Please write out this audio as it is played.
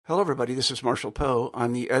Hello, everybody. This is Marshall Poe.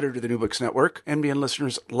 I'm the editor of the New Books Network. NBN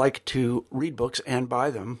listeners like to read books and buy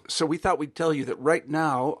them. So we thought we'd tell you that right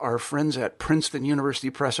now, our friends at Princeton University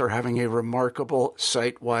Press are having a remarkable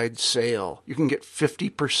site-wide sale. You can get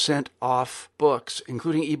 50% off books,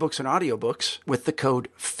 including ebooks and audiobooks, with the code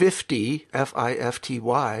 50,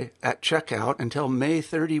 F-I-F-T-Y, at checkout until May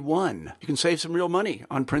 31. You can save some real money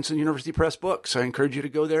on Princeton University Press books. I encourage you to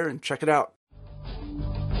go there and check it out.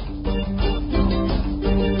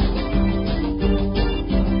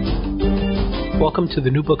 Welcome to the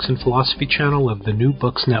New Books and Philosophy channel of the New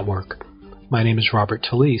Books Network. My name is Robert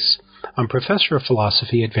Elise. I'm professor of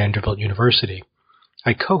philosophy at Vanderbilt University.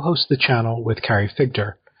 I co-host the channel with Carrie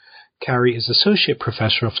Figdor. Carrie is associate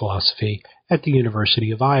professor of philosophy at the University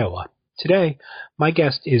of Iowa. Today, my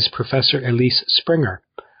guest is Professor Elise Springer.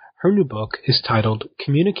 Her new book is titled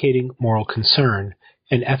Communicating Moral Concern,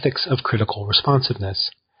 An Ethics of Critical Responsiveness.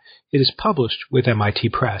 It is published with MIT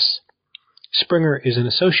Press. Springer is an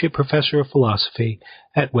associate professor of philosophy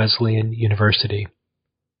at Wesleyan University.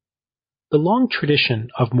 The long tradition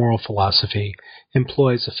of moral philosophy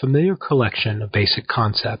employs a familiar collection of basic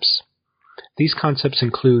concepts. These concepts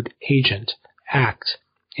include agent, act,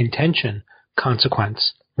 intention,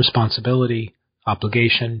 consequence, responsibility,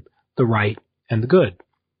 obligation, the right, and the good.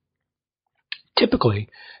 Typically,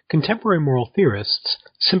 contemporary moral theorists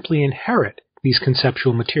simply inherit these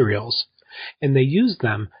conceptual materials, and they use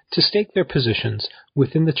them to stake their positions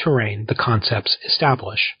within the terrain the concepts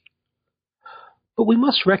establish. But we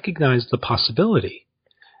must recognize the possibility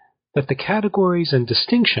that the categories and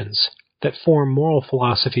distinctions that form moral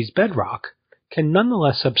philosophy's bedrock can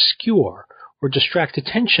nonetheless obscure or distract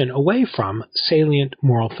attention away from salient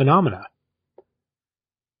moral phenomena.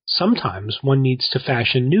 Sometimes one needs to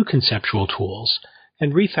fashion new conceptual tools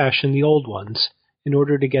and refashion the old ones in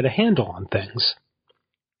order to get a handle on things.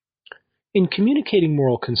 In Communicating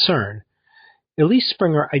Moral Concern, Elise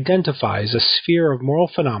Springer identifies a sphere of moral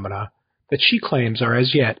phenomena that she claims are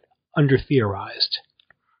as yet under-theorized.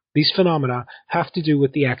 These phenomena have to do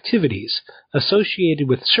with the activities associated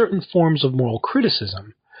with certain forms of moral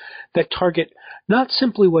criticism that target not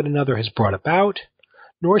simply what another has brought about,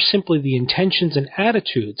 nor simply the intentions and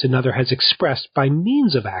attitudes another has expressed by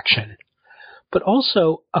means of action, but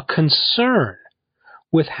also a concern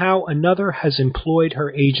with how another has employed her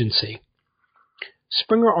agency.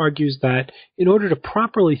 Springer argues that in order to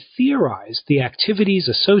properly theorize the activities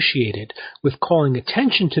associated with calling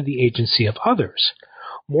attention to the agency of others,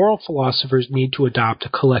 moral philosophers need to adopt a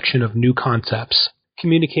collection of new concepts.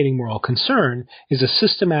 Communicating Moral Concern is a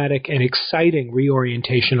systematic and exciting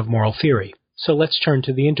reorientation of moral theory. So let's turn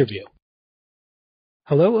to the interview.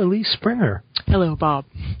 Hello, Elise Springer. Hello, Bob.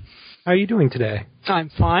 How are you doing today? I'm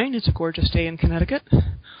fine. It's a gorgeous day in Connecticut.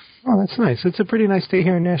 Oh, that's nice. It's a pretty nice day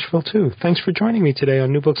here in Nashville, too. Thanks for joining me today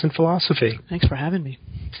on New Books and Philosophy. Thanks for having me.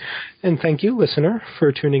 And thank you, listener,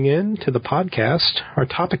 for tuning in to the podcast. Our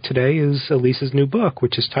topic today is Elise's new book,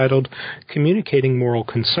 which is titled Communicating Moral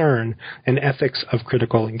Concern, An Ethics of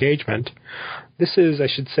Critical Engagement. This is, I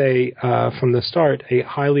should say, from the start, a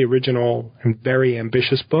highly original and very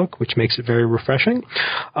ambitious book, which makes it very refreshing.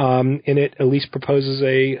 In it, Elise proposes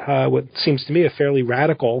what seems to me a fairly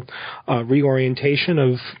radical reorientation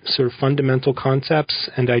of sort of fundamental concepts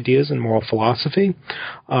and ideas in moral philosophy.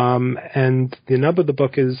 And the nub of the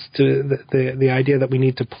book is the idea that we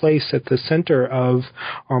need to place at the center of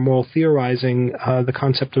our moral theorizing the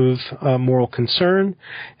concept of moral concern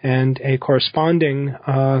and a corresponding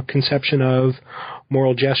conception of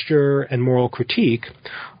moral gesture and moral critique.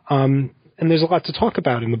 And there's a lot to talk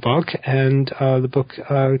about in the book, and the book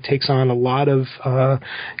takes on a lot of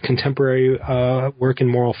contemporary work in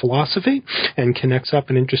moral philosophy and connects up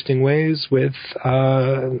in interesting ways with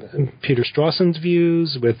Peter Strawson's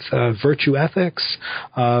views, with virtue ethics,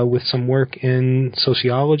 with some work in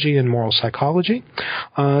sociology and moral psychology.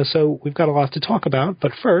 So we've got a lot to talk about,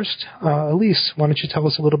 but first, Elise, why don't you tell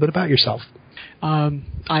us a little bit about yourself?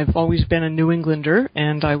 I've always been a New Englander,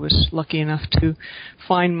 and I was lucky enough to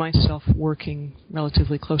find myself working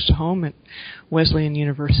relatively close to home at Wesleyan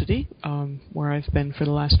University, where I've been for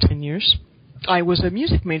the last 10 years. I was a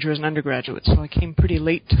music major as an undergraduate, so I came pretty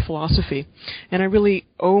late to philosophy, and I really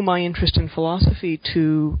owe my interest in philosophy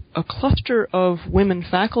to a cluster of women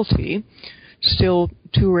faculty, still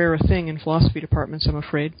too rare a thing in philosophy departments, I'm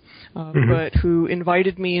afraid, but who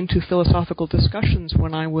invited me into philosophical discussions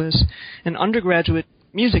when I was an undergraduate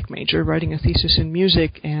music major, writing a thesis in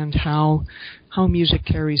music and how music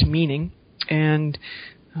carries meaning. And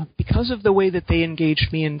because of the way that they engaged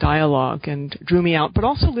me in dialogue and drew me out, but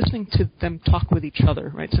also listening to them talk with each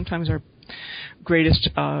other, right? Sometimes our greatest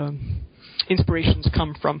inspirations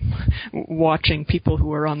come from watching people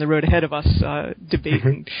who are on the road ahead of us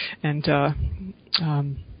debate and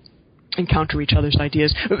encounter each other's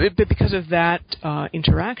ideas. But because of that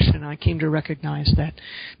interaction, I came to recognize that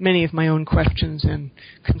many of my own questions and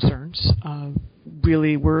concerns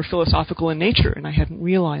really were philosophical in nature, and I hadn't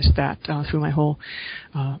realized that through my whole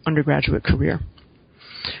undergraduate career.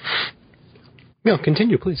 No,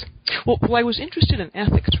 continue, please. Well, I was interested in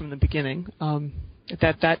ethics from the beginning.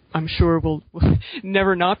 That I'm sure will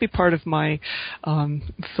never not be part of my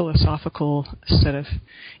philosophical set of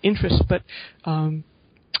interests, but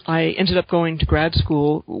I ended up going to grad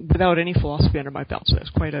school without any philosophy under my belt, so it was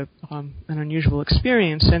quite an unusual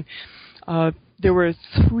experience. And there were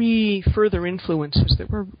 3 further influences that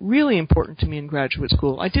were really important to me in graduate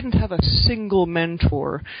school. I didn't have a single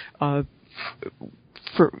mentor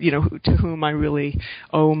to whom I really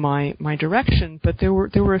owe my direction, but there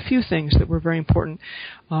were a few things that were very important.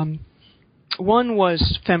 One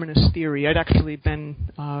was feminist theory. I'd actually been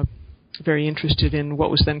very interested in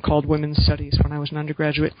what was then called women's studies when I was an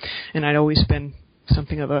undergraduate, and I'd always been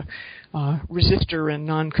something of a resistor and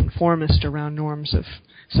nonconformist around norms of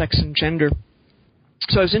sex and gender.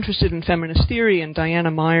 So I was interested in feminist theory, and Diana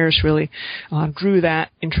Myers really drew that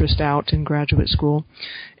interest out in graduate school.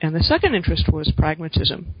 And the second interest was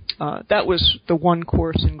pragmatism. That was the one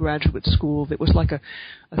course in graduate school that was like a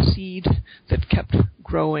seed that kept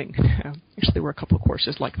growing. Actually, there were a couple of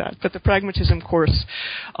courses like that. But the pragmatism course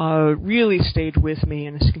really stayed with me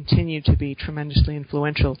and has continued to be tremendously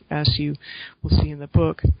influential, as you will see in the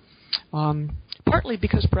book. Partly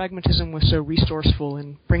because pragmatism was so resourceful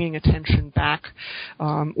in bringing attention back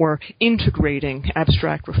or integrating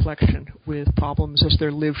abstract reflection with problems as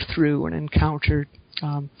they're lived through and encountered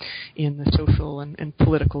in the social and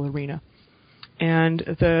political arena. And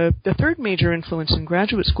the third major influence in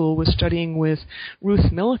graduate school was studying with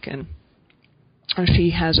Ruth Millikan. She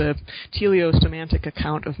has a teleosemantic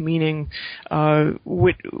account of meaning,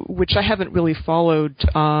 which I haven't really followed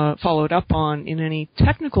up on in any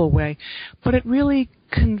technical way, but it really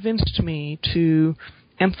convinced me to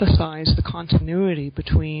emphasize the continuity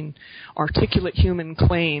between articulate human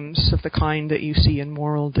claims of the kind that you see in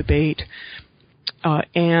moral debate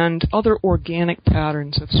and other organic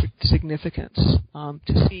patterns of significance.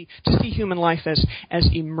 To see human life as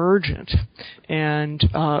emergent and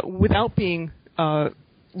without being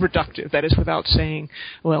reductive. That is, without saying,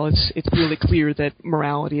 well, it's really clear that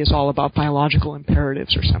morality is all about biological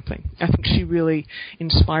imperatives or something. I think she really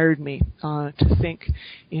inspired me to think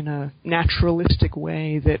in a naturalistic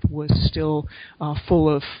way that was still full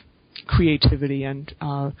of creativity and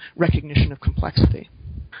recognition of complexity.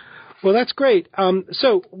 Well, that's great.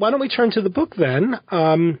 So why don't we turn to the book then?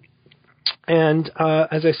 And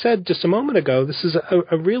as I said just a moment ago, this is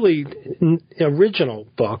a really original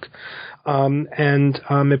book, and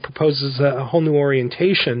it proposes a whole new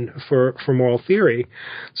orientation for moral theory.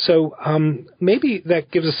 So maybe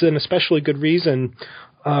that gives us an especially good reason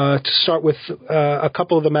to start with a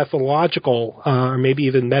couple of the methodological or maybe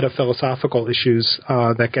even meta-philosophical issues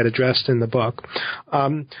that get addressed in the book. I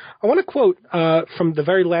want to quote from the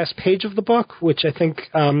very last page of the book, which I think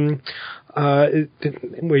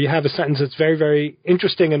where you have a sentence that's very, very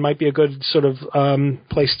interesting and might be a good sort of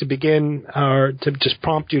place to begin or to just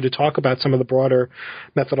prompt you to talk about some of the broader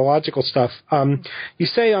methodological stuff. You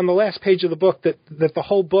say on the last page of the book that the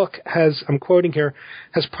whole book has, I'm quoting here,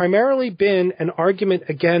 has primarily been an argument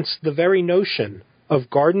against the very notion of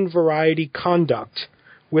garden variety conduct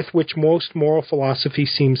with which most moral philosophy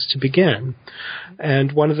seems to begin.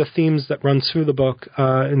 And one of the themes that runs through the book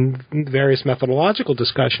in various methodological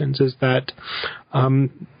discussions is that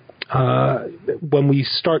when we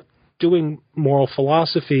start doing moral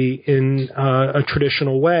philosophy in a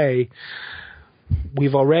traditional way,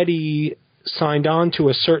 we've already signed on to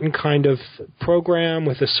a certain kind of program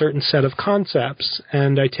with a certain set of concepts,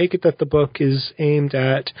 and I take it that the book is aimed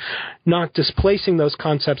at not displacing those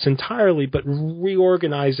concepts entirely, but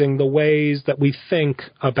reorganizing the ways that we think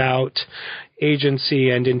about agency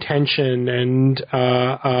and intention and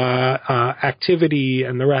activity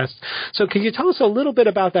and the rest. So can you tell us a little bit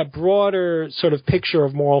about that broader sort of picture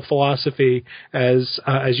of moral philosophy as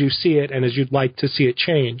you see it and as you'd like to see it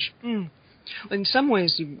change? In some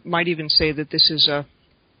ways, you might even say that this is a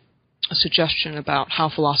suggestion about how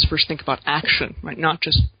philosophers think about action, right? Not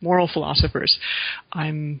just moral philosophers.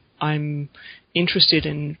 I'm interested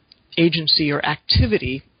in agency or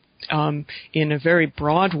activity in a very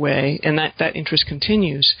broad way, and that interest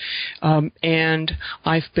continues. And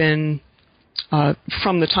I've been,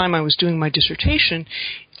 from the time I was doing my dissertation,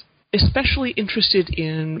 especially interested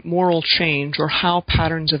in moral change, or how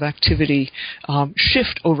patterns of activity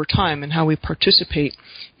shift over time and how we participate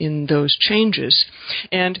in those changes.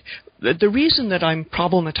 And the reason that I'm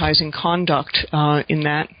problematizing conduct in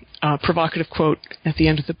that provocative quote at the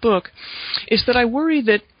end of the book is that I worry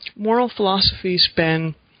that moral philosophy's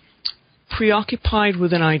been preoccupied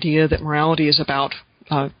with an idea that morality is about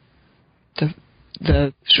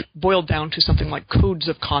the boiled down to something like codes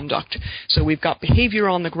of conduct. So we've got behavior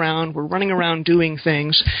on the ground, we're running around doing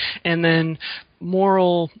things, and then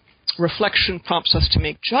moral reflection prompts us to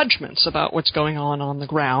make judgments about what's going on the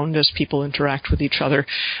ground as people interact with each other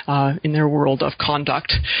in their world of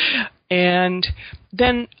conduct. And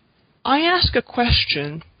then I ask a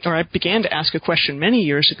question, or I began to ask a question many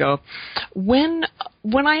years ago, when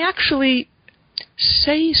I actually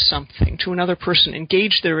say something to another person,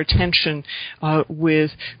 engage their attention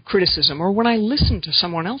with criticism, or when I listen to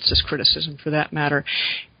someone else's criticism for that matter,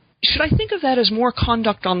 should I think of that as more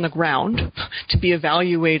conduct on the ground to be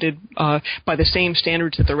evaluated by the same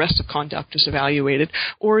standards that the rest of conduct is evaluated,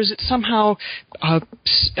 or is it somehow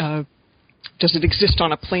does it exist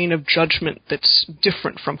on a plane of judgment that's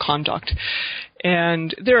different from conduct?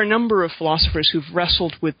 And there are a number of philosophers who've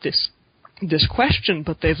wrestled with this question,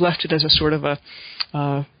 but they've left it as a sort of a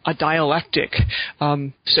dialectic.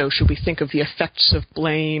 So should we think of the effects of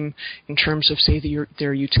blame in terms of, say,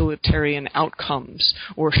 their utilitarian outcomes,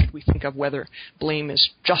 or should we think of whether blame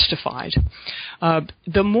is justified?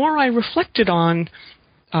 The more I reflected on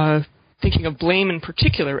thinking of blame in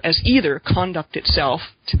particular as either conduct itself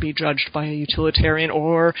to be judged by a utilitarian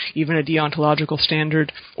or even a deontological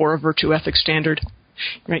standard or a virtue ethics standard,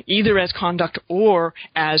 right? Either as conduct or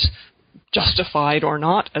as justified or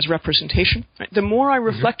not as representation. Right? The more I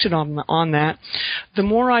reflected on that, the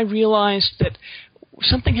more I realized that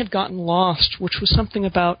something had gotten lost, which was something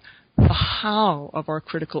about the how of our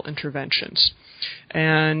critical interventions.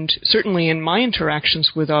 And certainly in my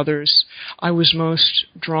interactions with others, I was most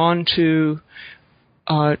drawn to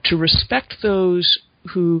respect those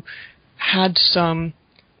who had some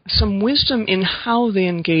wisdom in how they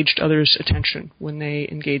engaged others' attention when they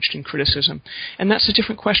engaged in criticism. And that's a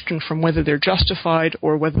different question from whether they're justified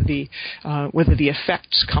or whether the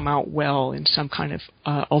effects come out well in some kind of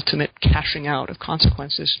ultimate cashing out of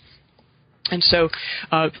consequences. And so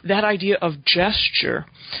that idea of gesture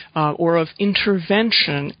or of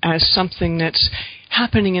intervention as something that's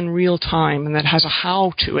happening in real time and that has a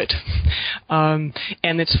how to it, and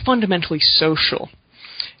it's fundamentally social,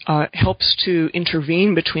 helps to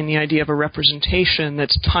intervene between the idea of a representation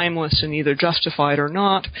that's timeless and either justified or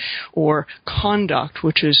not, or conduct,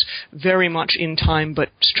 which is very much in time but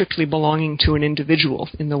strictly belonging to an individual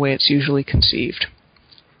in the way it's usually conceived.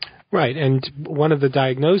 Right, and one of the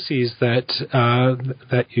diagnoses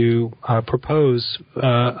that you propose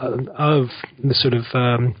of the sort of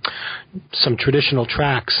some traditional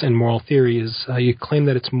tracks in moral theory is you claim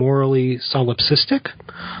that it's morally solipsistic.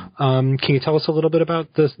 Can you tell us a little bit about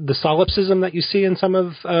the solipsism that you see in some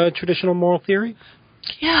of traditional moral theory?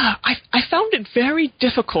 Yeah, I found it very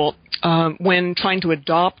difficult when trying to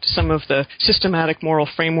adopt some of the systematic moral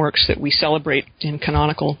frameworks that we celebrate in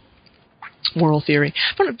canonical moral theory.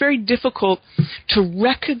 I found it very difficult to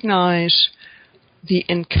recognize the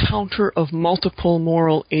encounter of multiple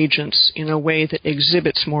moral agents in a way that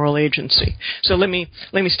exhibits moral agency. So let me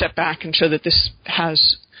step back and show that this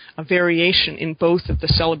has a variation in both of the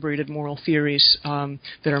celebrated moral theories that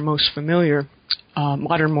are most familiar,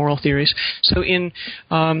 modern moral theories. So in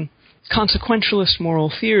consequentialist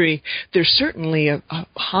moral theory, there's certainly a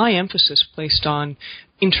high emphasis placed on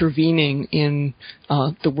intervening in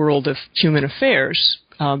the world of human affairs.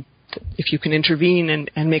 If you can intervene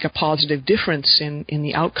and make a positive difference in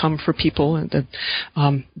the outcome for people and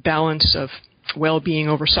the balance of well-being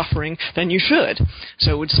over suffering, then you should.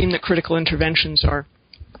 So it would seem that critical interventions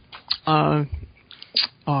are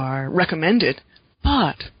recommended,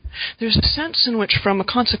 but there's a sense in which, from a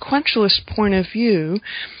consequentialist point of view,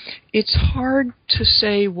 it's hard to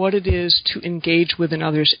say what it is to engage with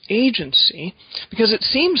another's agency, because it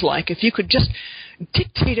seems like if you could just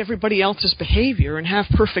dictate everybody else's behavior and have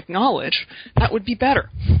perfect knowledge, that would be better,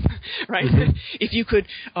 right? Mm-hmm. If you could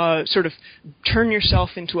sort of turn yourself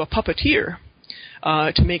into a puppeteer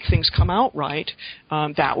to make things come out right,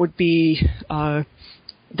 that would be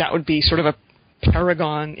sort of a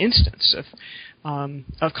paragon instance of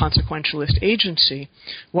consequentialist agency.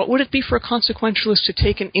 What would it be for a consequentialist to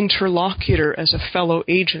take an interlocutor as a fellow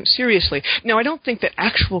agent seriously? Now, I don't think that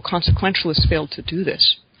actual consequentialists failed to do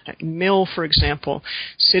this. Mill, for example,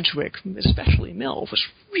 Sidgwick, especially Mill, was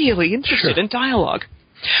really interested in dialogue.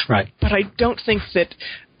 Right. But I don't think that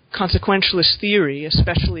consequentialist theory,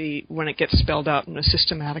 especially when it gets spelled out in a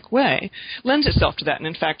systematic way, lends itself to that. And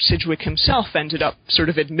in fact, Sidgwick himself ended up sort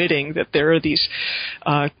of admitting that there are these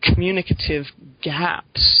communicative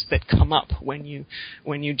gaps that come up when you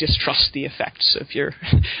distrust the effects of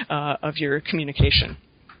your communication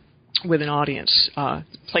with an audience.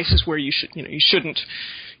 Places where you shouldn't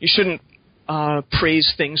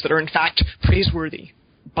praise things that are in fact praiseworthy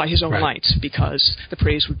by his own lights, because the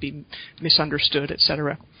praise would be misunderstood,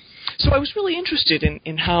 etc. So I was really interested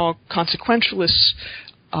in how consequentialists,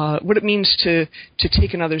 what it means to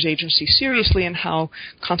take another's agency seriously, and how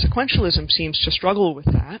consequentialism seems to struggle with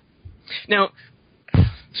that. Now,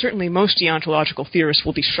 certainly most deontological theorists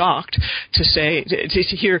will be shocked to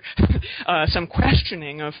hear some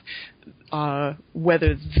questioning of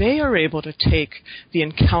whether they are able to take the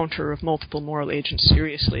encounter of multiple moral agents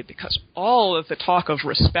seriously, because all of the talk of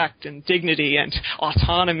respect and dignity and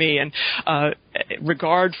autonomy and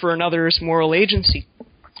regard for another's moral agency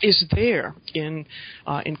is there in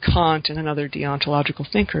Kant and in other deontological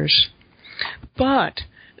thinkers. But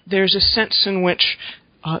there's a sense in which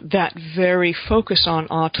that very focus on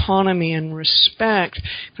autonomy and respect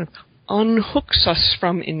kind of unhooks us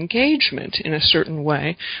from engagement in a certain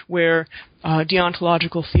way, where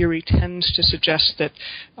deontological theory tends to suggest that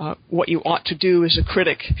what you ought to do as a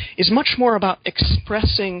critic is much more about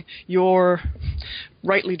expressing your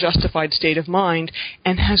rightly justified state of mind,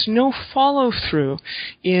 and has no follow-through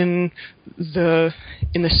in the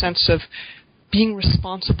sense of being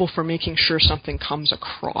responsible for making sure something comes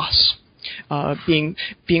across. Being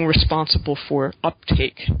responsible for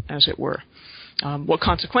uptake, as it were. What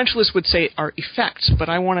consequentialists would say are effects, but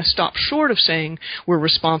I want to stop short of saying we're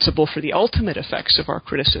responsible for the ultimate effects of our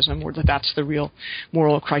criticism, or that that's the real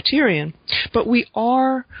moral criterion. But we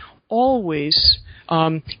are always,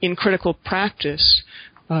 in critical practice,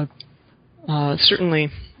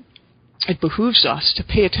 certainly it behooves us to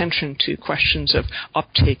pay attention to questions of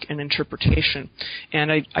uptake and interpretation.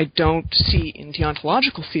 And I don't see in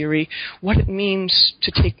deontological theory what it means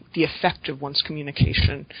to take the effect of one's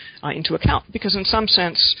communication into account. Because in some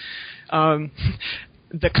sense,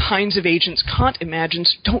 the kinds of agents Kant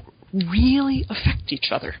imagines don't really affect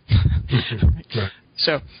each other. Right.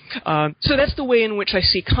 So that's the way in which I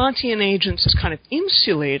see Kantian agents as kind of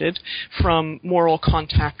insulated from moral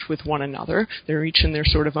contact with one another. They're each in their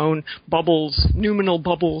sort of own bubbles, noumenal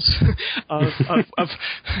bubbles of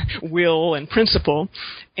will and principle.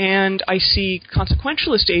 And I see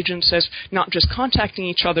consequentialist agents as not just contacting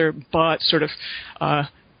each other, but sort of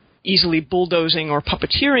easily bulldozing or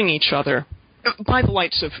puppeteering each other by the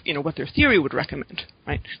lights of what their theory would recommend,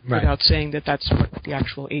 right? Without saying that that's what the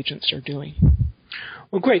actual agents are doing.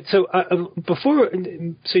 Well, great. So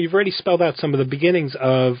so you've already spelled out some of the beginnings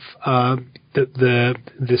of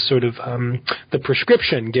this sort of the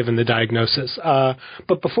prescription given the diagnosis.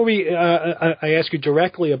 But before I ask you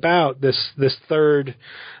directly about this third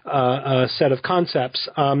set of concepts,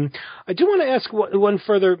 I do want to ask one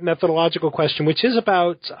further methodological question, which is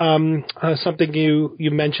about something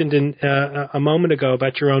you mentioned in a moment ago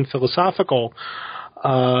about your own philosophical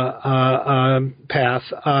path,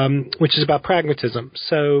 which is about pragmatism.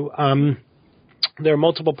 So there are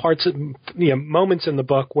multiple parts, moments in the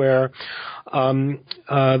book where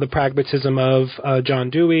the pragmatism of John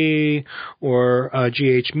Dewey or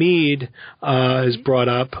G.H. Mead is brought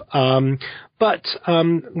up. But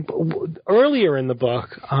earlier in the book,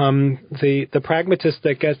 the pragmatist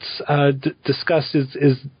that gets discussed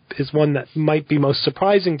is one that might be most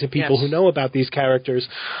surprising to people who know about these characters.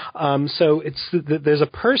 So there's a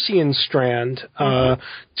Peircean strand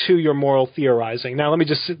to your moral theorizing. Now, let me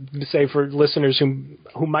just say for listeners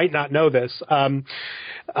who might not know this,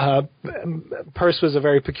 Peirce was a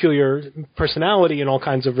very peculiar personality in all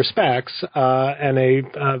kinds of respects, and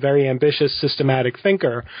a very ambitious, systematic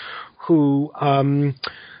thinker who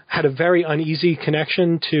had a very uneasy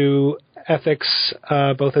connection to ethics,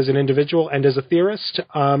 both as an individual and as a theorist.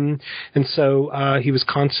 And so he was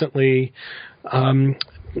constantly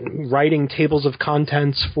writing tables of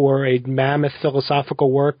contents for a mammoth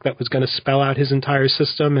philosophical work that was going to spell out his entire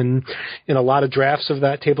system. And in a lot of drafts of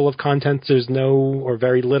that table of contents, there's no or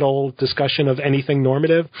very little discussion of anything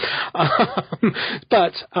normative.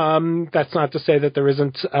 But that's not to say that there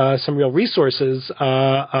isn't some real resources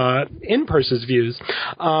in Peirce's views.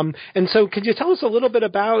 And so could you tell us a little bit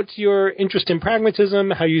about your interest in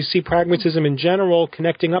pragmatism, how you see pragmatism in general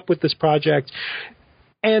connecting up with this project,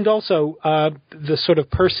 And also the sort of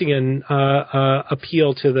Peircean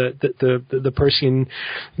appeal to the Peircean,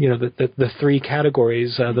 the three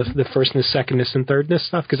categories, the firstness, secondness, and thirdness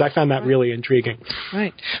stuff, because I found that really intriguing.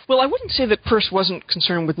 Right. Well, I wouldn't say that Peirce wasn't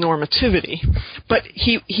concerned with normativity, but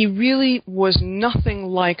he really was nothing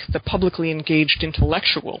like the publicly engaged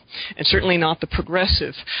intellectual, and certainly not the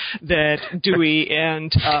progressive that Dewey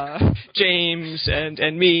and James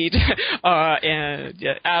and Mead and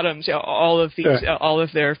Adams, all of these, all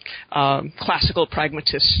of their classical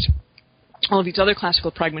pragmatists. All of these other classical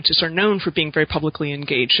pragmatists are known for being very publicly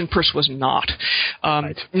engaged, and Peirce was not,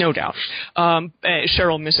 no doubt.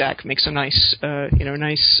 Cheryl Mizak makes a nice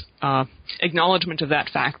acknowledgement of that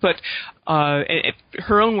fact. But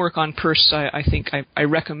her own work on Peirce, I think I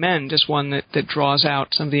recommend as one that draws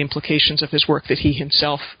out some of the implications of his work that he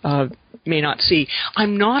himself may not see.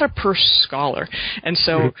 I'm not a Peirce scholar, and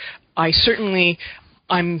so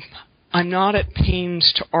I'm not at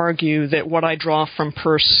pains to argue that what I draw from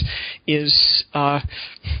Peirce is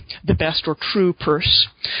the best or true Peirce.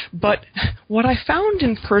 But what I found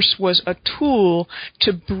in Peirce was a tool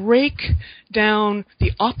to break down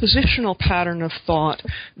the oppositional pattern of thought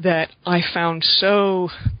that I found so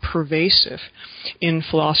pervasive in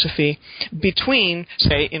philosophy between,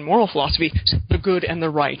 say, in moral philosophy, the good and the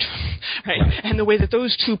right. Right? And the way that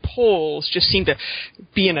those two poles just seem to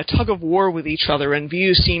be in a tug of war with each other, and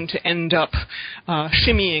views seem to end up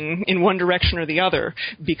shimmying in one direction or the other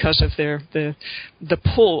because of the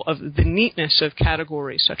pull of the neatness of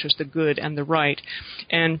categories such as the good and the right.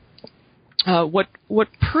 And what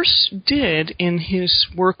Peirce did in his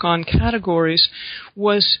work on categories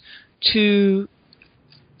was to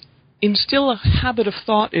instill a habit of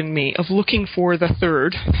thought in me of looking for the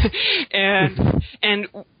third, and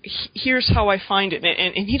here's how I find it.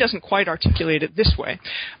 And he doesn't quite articulate it this way,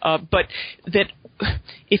 but that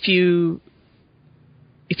if you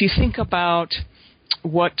think about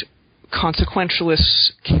what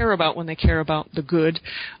consequentialists care about when they care about the good,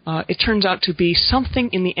 it turns out to be something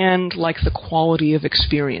in the end like the quality of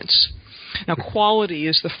experience. Now, quality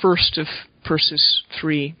is the first of Peirce's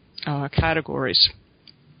three categories.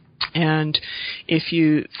 And if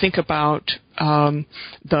you think about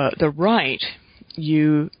the right,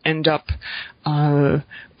 you end up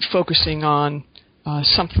focusing on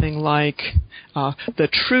something like the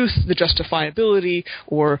truth, the justifiability,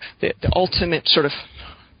 or the ultimate sort of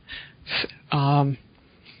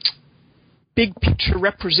big picture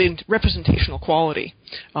representational quality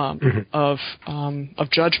of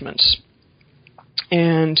judgments.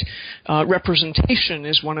 And representation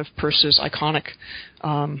is one of Peirce's iconic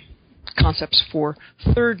concepts for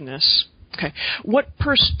thirdness. Okay, what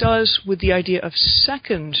Peirce does with the idea of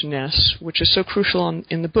secondness, which is so crucial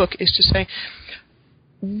in the book, is to say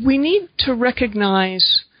we need to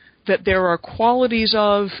recognize that there are qualities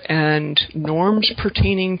of and norms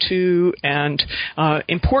pertaining to and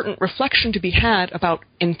important reflection to be had about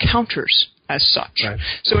encounters as such. Right.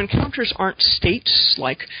 So encounters aren't states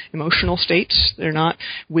like emotional states. They're not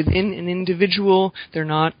within an individual. They're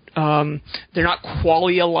not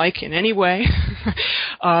qualia-like in any way.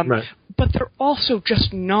 Right. But they're also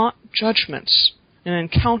just not judgments. An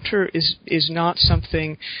encounter is not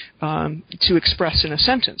something to express in a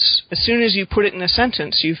sentence. As soon as you put it in a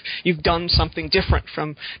sentence, you've done something different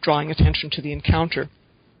from drawing attention to the encounter.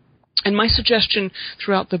 And my suggestion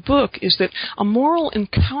throughout the book is that a moral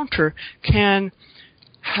encounter can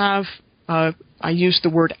have, I use the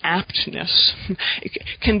word aptness, it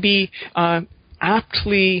can be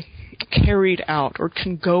aptly carried out or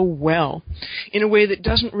can go well in a way that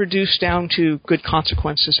doesn't reduce down to good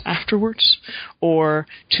consequences afterwards or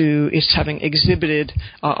to its having exhibited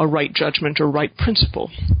a right judgment or right principle.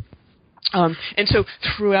 And so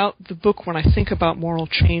throughout the book, when I think about moral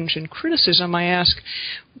change and criticism, I ask,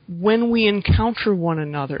 when we encounter one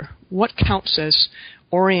another, what counts as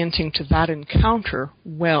orienting to that encounter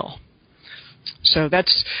well? So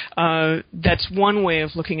that's one way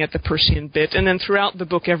of looking at the Peircean bit. And then throughout the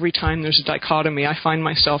book, every time there's a dichotomy, I find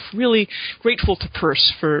myself really grateful to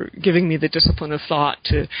Peirce for giving me the discipline of thought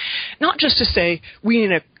to not just to say we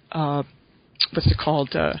need a what's it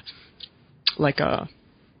called, like a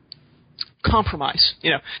compromise.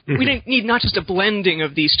 We need not just a blending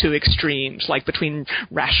of these two extremes, like between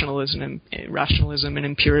rationalism and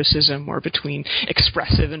empiricism, or between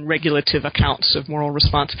expressive and regulative accounts of moral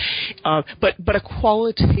response, but a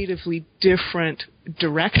qualitatively different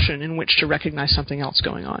direction in which to recognize something else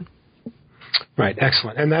going on. Right,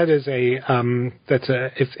 excellent. And that is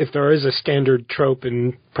if there is a standard trope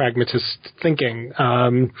in pragmatist thinking,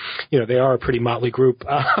 they are a pretty motley group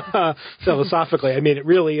philosophically. I mean, it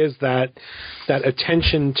really is that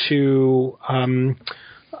attention to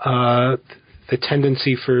the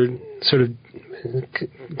tendency for sort of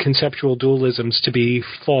conceptual dualisms to be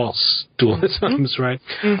false dualisms, right?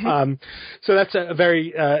 Mm-hmm. So that's a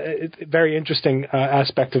very very interesting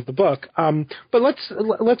aspect of the book. But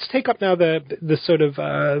let's take up now the sort of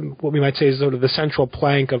what we might say is sort of the central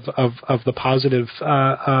plank of the positive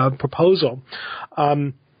proposal.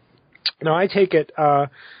 Now, I take it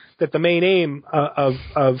that the main aim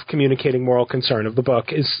of communicating moral concern of the book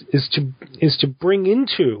is to bring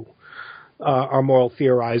into our moral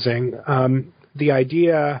theorizing the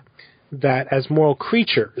idea that as moral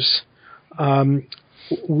creatures,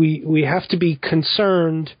 we have to be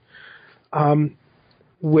concerned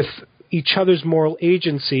with each other's moral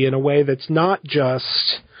agency in a way that's not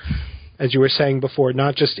just, as you were saying before,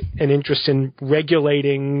 not just an interest in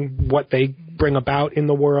regulating what they bring about in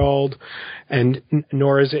the world, and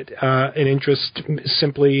nor is it an interest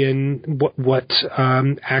simply in what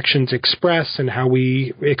actions express and how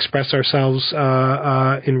we express ourselves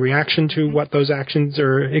in reaction to what those actions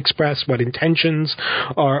are expressed, what intentions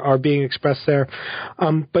are being expressed there.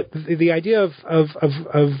 But the idea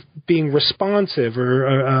of being responsive or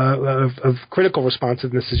of critical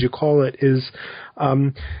responsiveness, as you call it, is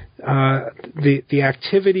the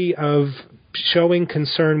activity of showing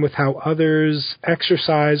concern with how others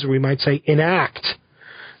exercise, or we might say enact,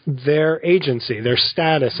 their agency, their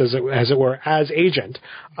status, as it were, as agent.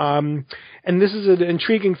 And this is an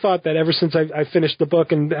intriguing thought that ever since I finished the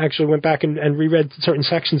book and actually went back and reread certain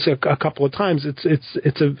sections a couple of times,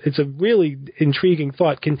 it's a really intriguing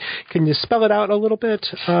thought. Can you spell it out a little bit?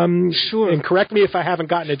 Sure. And correct me if I haven't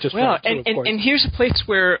gotten it just right. Well, and here's a place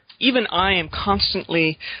where even I am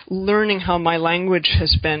constantly learning how my language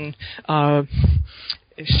has been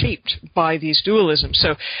shaped by these dualisms.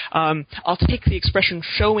 So I'll take the expression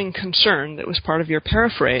showing concern that was part of your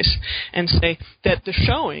paraphrase and say that the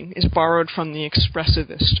showing is borrowed from the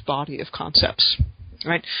expressivist body of concepts.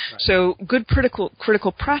 Right? So good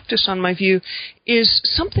critical practice, on my view, is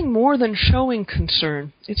something more than showing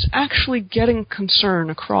concern. It's actually getting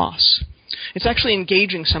concern across. It's actually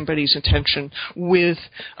engaging somebody's attention with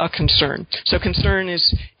a concern. So concern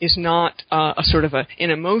is not a sort of an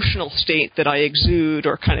emotional state that I exude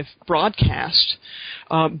or kind of broadcast,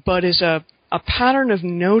 but is a pattern of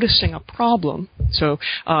noticing a problem. So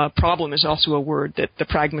problem is also a word that the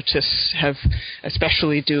pragmatists have,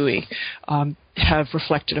 especially Dewey, have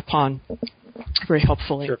reflected upon very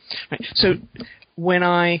helpfully. Sure. Right. So when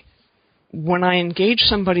I engage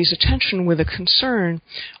somebody's attention with a concern,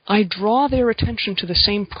 I draw their attention to the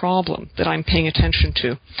same problem that I'm paying attention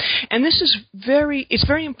to. And this is it's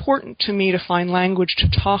very important to me to find language to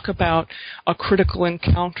talk about a critical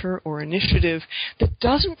encounter or initiative that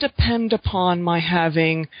doesn't depend upon my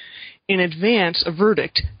having in advance a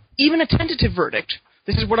verdict, even a tentative verdict.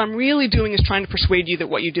 This is what I'm really doing is trying to persuade you that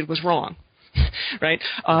what you did was wrong. Right?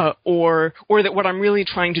 Or that what I'm really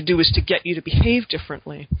trying to do is to get you to behave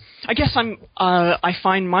differently. I guess I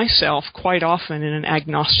find myself quite often in an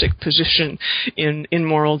agnostic position in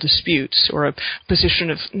moral disputes, or a position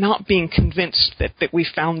of not being convinced that we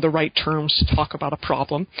found the right terms to talk about a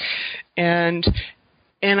problem. And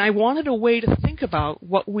I wanted a way to think about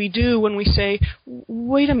what we do when we say,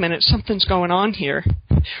 wait a minute, something's going on here.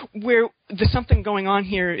 Where the something going on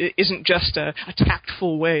here isn't just a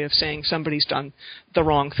tactful way of saying somebody's done the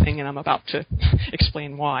wrong thing, and I'm about to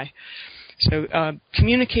explain why. So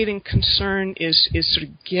communicating concern is sort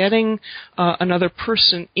of getting another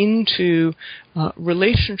person into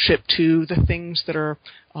relationship to the things that are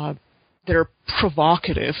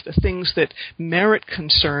provocative, the things that merit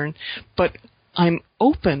concern, but I'm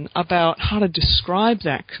open about how to describe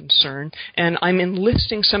that concern, and I'm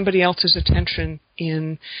enlisting somebody else's attention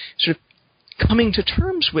in sort of coming to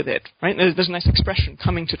terms with it, right? There's a nice expression,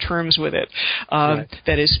 coming to terms with it, right.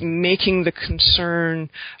 That is making the concern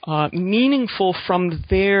meaningful from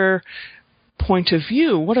their point of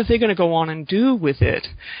view. What are they going to go on and do with it?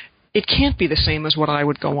 It can't be the same as what I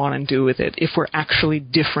would go on and do with it if we're actually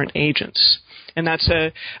different agents. And that's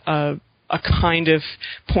a kind of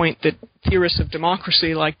point that theorists of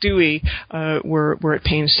democracy like Dewey were at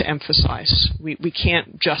pains to emphasize. We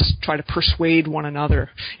can't just try to persuade one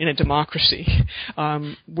another in a democracy.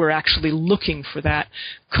 We're actually looking for that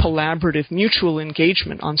collaborative mutual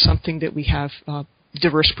engagement on something that we have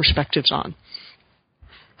diverse perspectives on.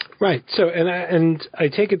 Right. So, and I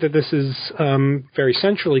take it that this is very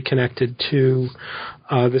centrally connected to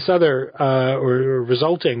this other or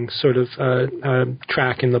resulting sort of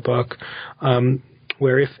track in the book,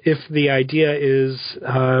 where if the idea is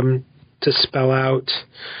to spell out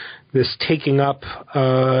this taking up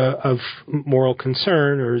of moral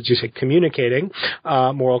concern, or as you say, communicating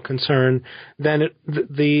moral concern, then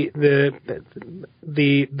the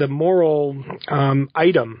moral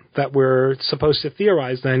item that we're supposed to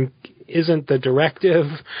theorize then isn't the directive,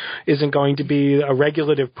 isn't going to be a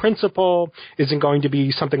regulative principle, isn't going to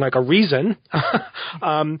be something like a reason.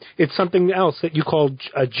 It's something else that you call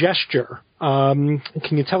a gesture. Can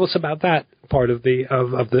you tell us about that part of the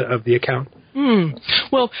account?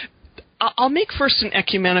 Well, I'll make first an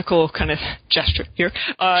ecumenical kind of gesture here,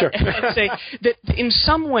 Sure. and say that in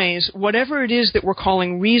some ways, whatever it is that we're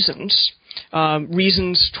calling reasons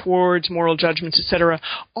towards moral judgments, etc.,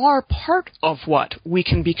 are part of what we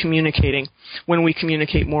can be communicating when we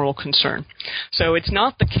communicate moral concern. So it's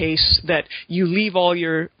not the case that you leave all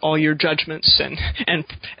your judgments and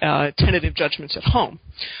tentative judgments at home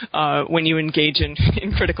when you engage in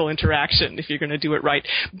critical interaction, if you're going to do it right.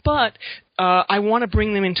 But I want to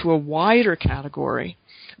bring them into a wider category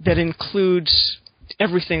that includes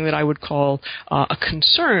everything that I would call a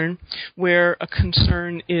concern, where a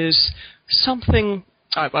concern is something,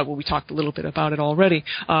 well, we talked a little bit about it already.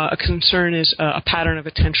 A concern is a pattern of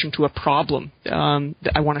attention to a problem.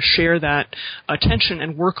 I want to share that attention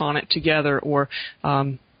and work on it together, or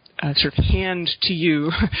sort of hand to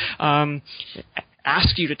you,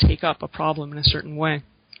 ask you to take up a problem in a certain way.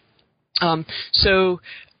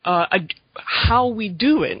 How we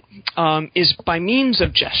do it is by means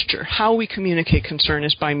of gesture. How we communicate concern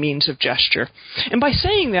is by means of gesture. And by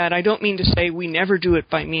saying that, I don't mean to say we never do it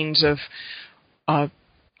by means of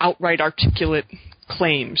outright articulate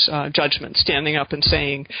claims, judgment, standing up and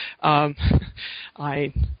saying, I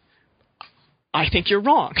think you're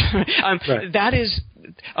wrong.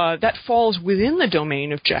 Right. That falls within the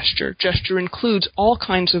domain of gesture. Gesture includes all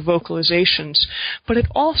kinds of vocalizations, but it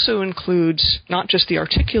also includes not just the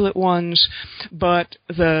articulate ones, but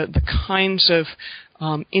the kinds of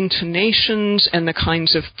intonations and the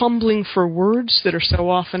kinds of fumbling for words that are so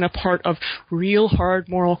often a part of real hard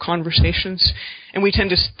moral conversations. And we tend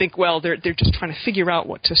to think, well, they're just trying to figure out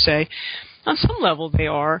what to say. On some level they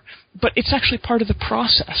are, but it's actually part of the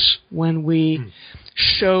process when we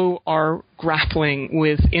show our grappling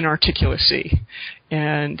with inarticulacy.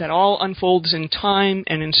 And that all unfolds in time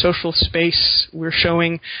and in social space. We're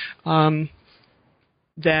showing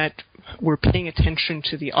that we're paying attention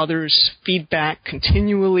to the other's feedback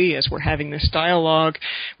continually as we're having this dialogue.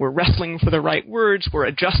 We're wrestling for the right words. We're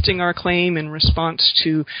adjusting our claim in response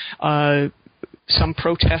to some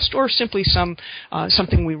protest or simply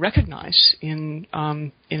something we recognize in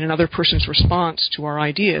another person's response to our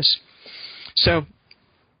ideas. So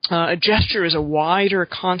a gesture is a wider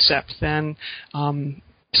concept than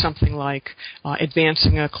something like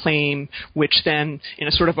advancing a claim, which then, in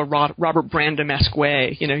a sort of a Robert Brandom-esque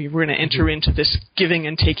way, we're going to enter into this giving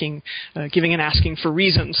and taking, giving and asking for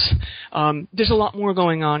reasons. There's a lot more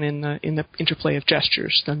going on in the interplay of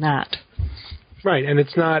gestures than that. Right, and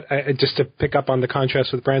it's not, just to pick up on the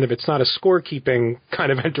contrast with Brandom, it's not a scorekeeping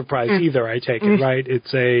kind of enterprise either, I take it, right?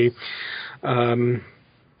 It's a,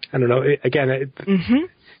 I don't know, again,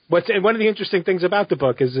 one of the interesting things about the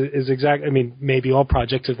book is exactly, I mean, maybe all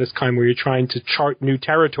projects of this kind where you're trying to chart new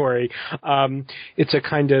territory, it's a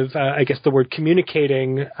kind of, I guess the word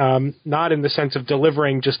communicating, not in the sense of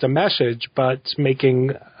delivering just a message, but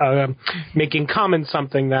making common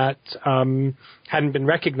something that hadn't been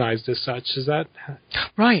recognized as such. Is that?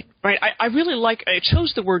 Right. I really I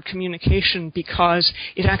chose the word communication because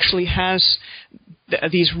it actually has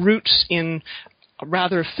these roots in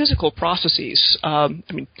rather physical processes. I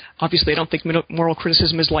mean, obviously, I don't think moral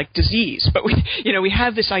criticism is like disease, but we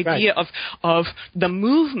have this idea of the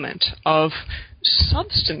movement of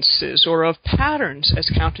substances or of patterns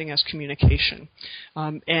as counting as communication,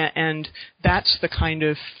 and that's the kind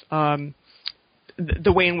of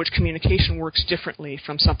the way in which communication works differently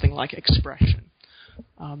from something like expression,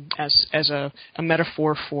 as a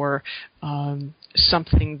metaphor for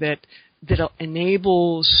something that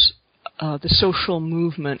enables the social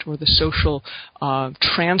movement or the social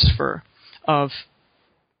transfer of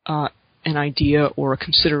an idea or a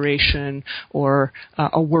consideration or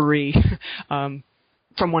a worry from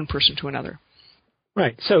one person to another.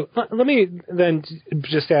 Right. So let me then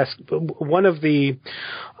just ask, one of the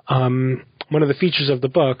features of the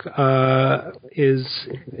book is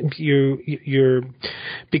you're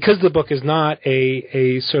because the book is not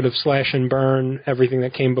a sort of slash and burn everything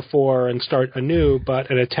that came before and start anew, but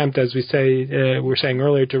an attempt, as we were saying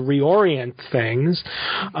earlier, to reorient things.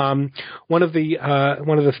 One of the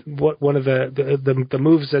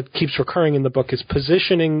moves that keeps recurring in the book is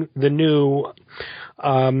positioning the new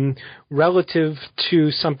relative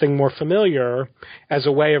to something more familiar as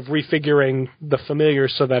a way of refiguring the familiar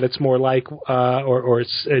so that it's more like, or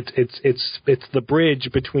it's the bridge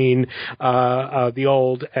between the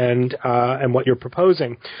old and what you're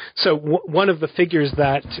proposing. So one of the figures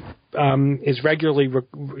that is regularly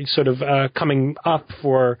sort of coming up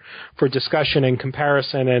for discussion and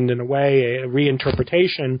comparison and, in a way, a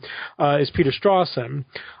reinterpretation is Peter Strawson.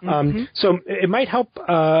 Mm-hmm. So it might help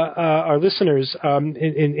our listeners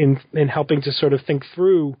in helping to sort of think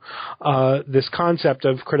through this concept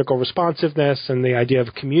of critical responsiveness and the idea of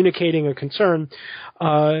communicating a concern,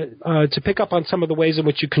 to pick up on some of the ways in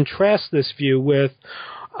which you contrast this view with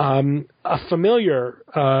a familiar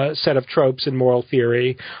set of tropes in moral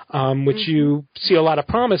theory, which you see a lot of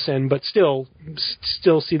promise in, but still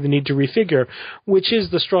see the need to refigure, which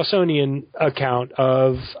is the Strawsonian account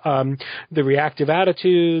of the reactive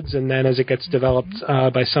attitudes, and then as it gets developed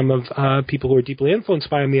by some of people who are deeply influenced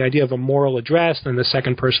by him, the idea of a moral address and the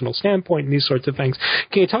second personal standpoint and these sorts of things.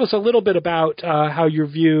 Can you tell us a little bit about how your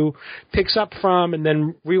view picks up from and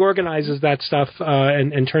then reorganizes that stuff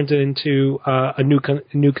and turns it into a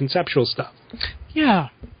new conceptual stuff? Yeah.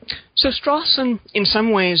 So Strawson, in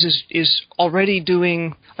some ways, is already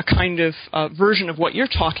doing a kind of version of what you're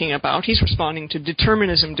talking about. He's responding to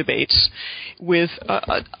determinism debates with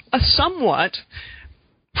a somewhat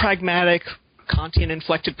pragmatic,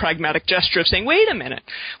 Kantian-inflected pragmatic gesture of saying, wait a minute,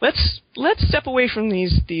 let's step away from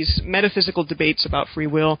these metaphysical debates about free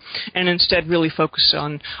will and instead really focus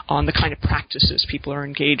on the kind of practices people are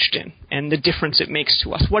engaged in and the difference it makes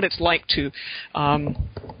to us, what it's like to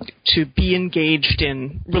be engaged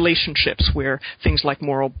in relationships where things like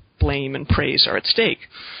moral blame and praise are at stake.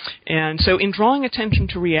 And so in drawing attention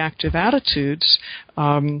to reactive attitudes,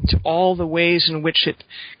 to all the ways in which it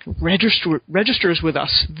registers with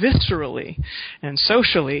us viscerally and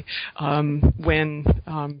socially when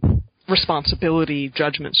responsibility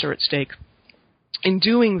judgments are at stake. In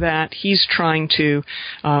doing that, he's trying to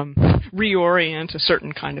reorient a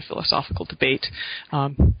certain kind of philosophical debate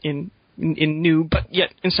in new, but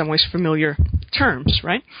yet in some ways familiar terms,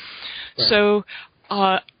 right? So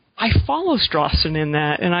I follow Strawson in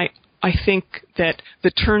that, and I think that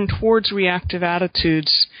the turn towards reactive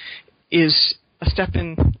attitudes is a step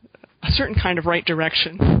in a certain kind of right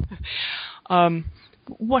direction.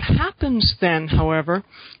 What happens then, however,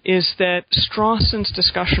 is that Strawson's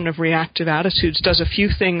discussion of reactive attitudes does a few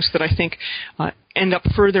things that I think end up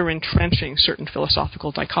further entrenching certain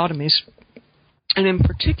philosophical dichotomies. And in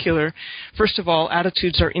particular, first of all,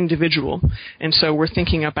 attitudes are individual. And so we're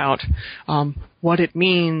thinking about what it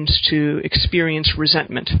means to experience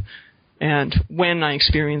resentment and when I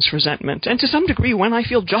experience resentment, and to some degree when I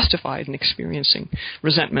feel justified in experiencing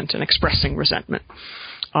resentment and expressing resentment.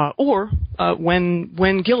 Or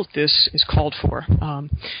when guilt is called for.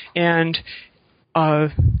 And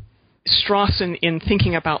Strawson, in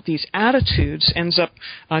thinking about these attitudes, ends up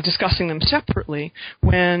discussing them separately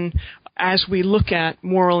when, as we look at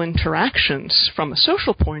moral interactions from a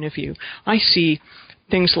social point of view, I see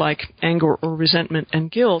things like anger or resentment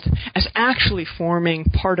and guilt as actually forming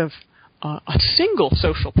part of a single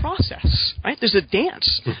social process, right? There's a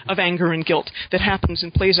dance of anger and guilt that happens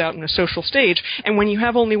and plays out in a social stage, and when you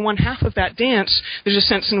have only one half of that dance, there's a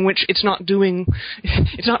sense in which it's not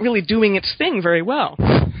really doing its thing very well.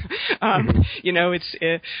 And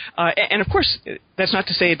of course, that's not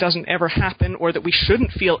to say it doesn't ever happen, or that we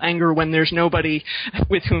shouldn't feel anger when there's nobody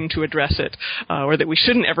with whom to address it, or that we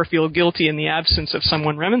shouldn't ever feel guilty in the absence of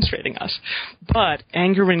someone remonstrating us. But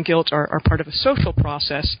anger and guilt are part of a social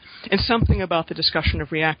process, and something about the discussion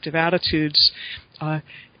of reactive attitudes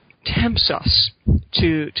tempts us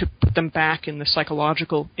to put them back in the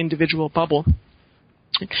psychological individual bubble.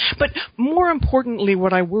 But more importantly,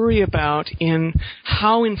 what I worry about in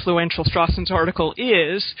how influential Strawson's article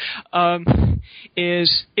is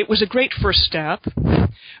it was a great first step,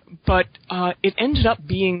 but it ended up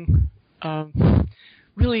being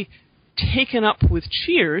really taken up with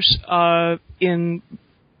cheers in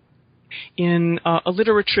a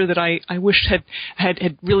literature that I wished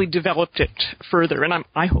had really developed it further, and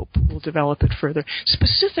I hope will develop it further.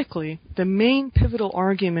 Specifically, the main pivotal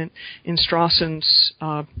argument in Strawson's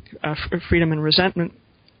Freedom and Resentment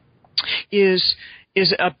is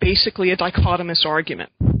basically a dichotomous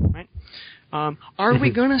argument. Right? Are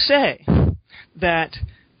we going to say that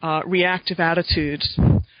reactive attitudes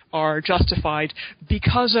are justified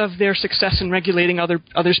because of their success in regulating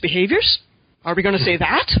others' behaviors? Are we going to say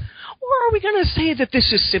that? Or are we going to say that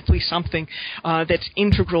this is simply something that's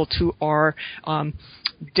integral to our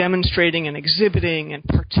demonstrating and exhibiting and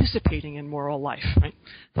participating in moral life, right?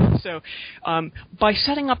 So by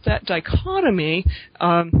setting up that dichotomy,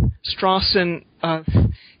 Strawson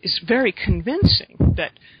is very convincing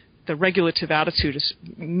that the regulative attitude is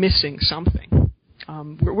missing something.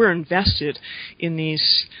 We're invested in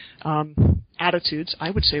these attitudes.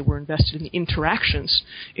 I would say we're invested in the interactions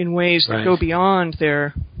in ways that go beyond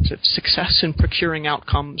their sort of success in procuring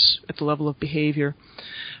outcomes at the level of behavior.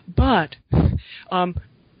 But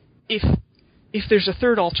if there's a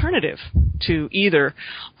third alternative to either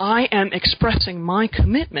I am expressing my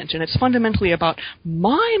commitment, and it's fundamentally about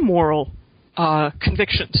my moral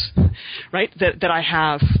convictions, right, that I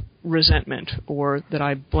have resentment, or that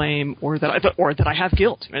I blame, or that I have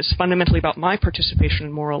guilt. It's fundamentally about my participation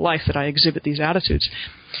in moral life that I exhibit these attitudes.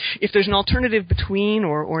 If there's an alternative between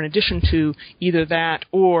or in addition to either that,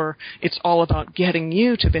 or it's all about getting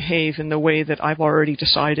you to behave in the way that I've already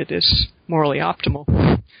decided is morally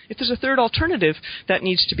optimal, if there's a third alternative, that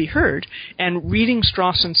needs to be heard. And reading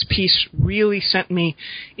Strawson's piece really sent me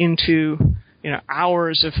into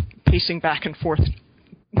hours of pacing back and forth,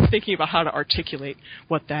 thinking about how to articulate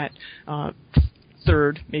what that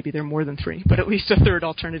third, maybe there are more than three, but at least a third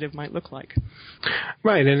alternative might look like.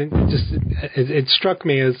 Right, and it struck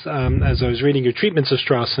me as I was reading your treatments of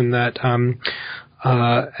Strawson that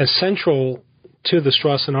as central to the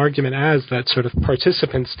Strawson argument as that sort of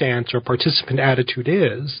participant stance or participant attitude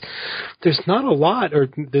is, there's not a lot, or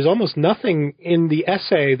there's almost nothing in the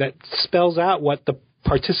essay that spells out what the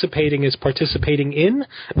participating is participating in.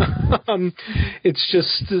 It's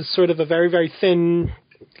just sort of a very, very thin,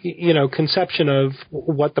 conception of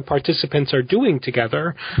what the participants are doing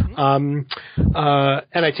together. And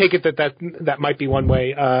I take it that might be one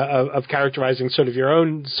way of characterizing sort of your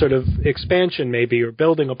own sort of expansion, maybe, or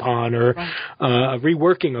building upon, or a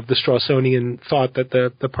reworking of the Strawsonian thought that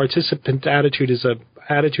the participant attitude is a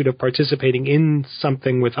attitude of participating in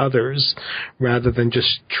something with others rather than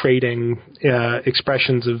just trading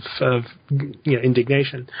expressions of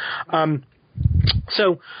indignation.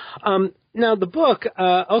 Now the book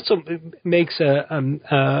also makes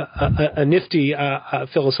a nifty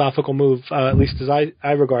philosophical move, at least as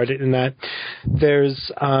I regard it, in that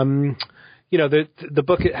there's the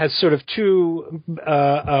book has sort of two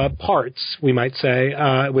parts, we might say,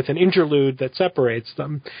 with an interlude that separates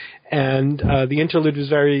them. And the interlude was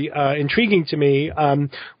very intriguing to me.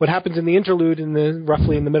 What happens in the interlude,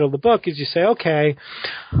 roughly in the middle of the book, is you say, okay,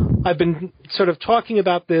 I've been sort of talking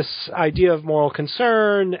about this idea of moral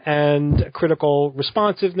concern and critical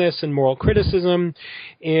responsiveness and moral criticism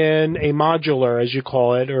in a modular, as you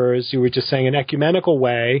call it, or as you were just saying, an ecumenical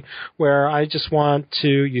way, where I just want to,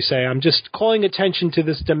 you say, I'm just calling attention to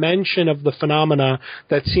this dimension of the phenomena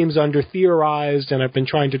that seems under-theorized, and I've been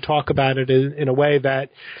trying to talk about it in a way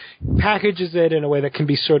that packages it in a way that can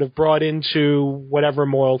be sort of brought into whatever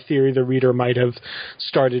moral theory the reader might have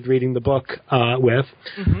started reading the book with.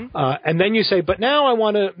 And then you say, but now I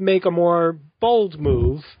want to make a more bold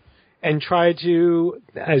move and try to,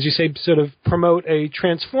 as you say, sort of promote a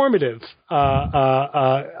transformative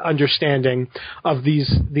understanding of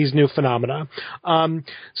these new phenomena.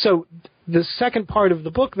 So the second part of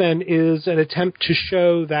the book then is an attempt to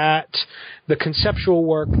show that the conceptual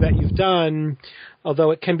work that you've done,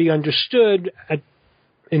 although it can be understood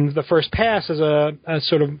in the first pass as a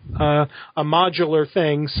sort of a modular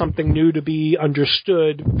thing, something new to be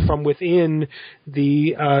understood from within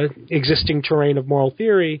the existing terrain of moral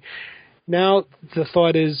theory, now the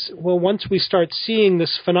thought is, well, once we start seeing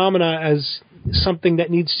this phenomena as something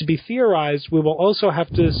that needs to be theorized, we will also have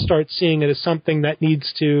to start seeing it as something that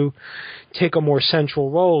needs to take a more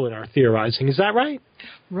central role in our theorizing. Is that right?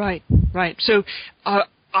 Right. So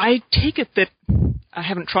I take it that I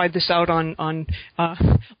haven't tried this out on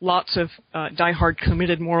lots of diehard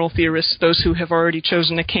committed moral theorists, those who have already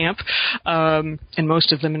chosen a camp, and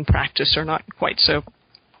most of them in practice are not quite so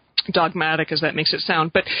dogmatic as that makes it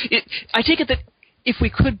sound. But I take it that if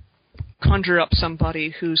we could conjure up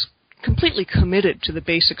somebody who's completely committed to the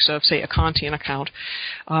basics of, say, a Kantian account,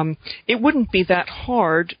 it wouldn't be that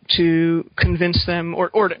hard to convince them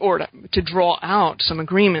or to draw out some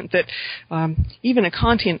agreement that even a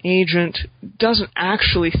Kantian agent doesn't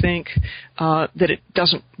actually think that it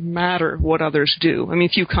doesn't matter what others do. I mean,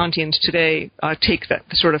 few Kantians today take that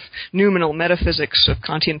sort of noumenal metaphysics of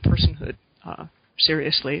Kantian personhood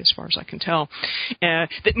seriously, as far as I can tell.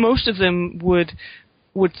 That most of them would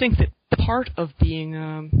think that part of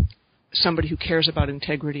being somebody who cares about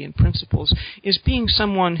integrity and principles is being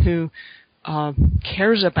someone who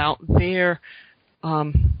cares about their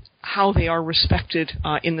how they are respected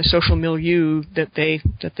in the social milieu that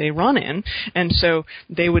they run in. And so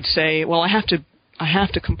they would say, well, I have I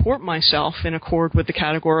have to comport myself in accord with the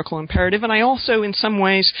categorical imperative, and I also, in some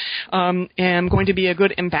ways, am going to be a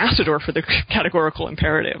good ambassador for the categorical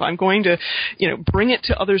imperative. I'm going to, bring it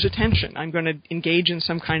to others' attention. I'm going to engage in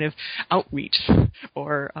some kind of outreach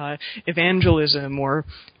or evangelism or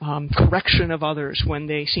correction of others when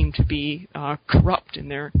they seem to be corrupt in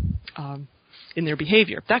their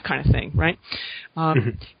behavior, that kind of thing, right?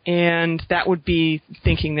 And that would be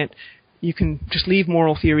thinking that you can just leave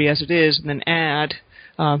moral theory as it is and then add,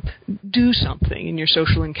 do something in your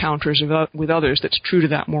social encounters with others that's true to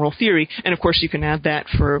that moral theory. And, of course, you can add that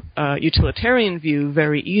for a utilitarian view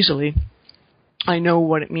very easily. I know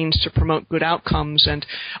what it means to promote good outcomes, and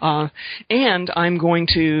I'm going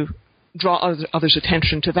to draw others'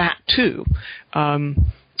 attention to that, too.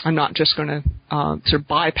 I'm not just going to sort of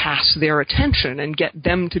bypass their attention and get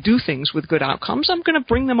them to do things with good outcomes. I'm going to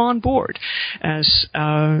bring them on board as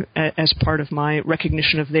part of my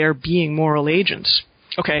recognition of their being moral agents.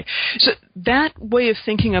 Okay, so that way of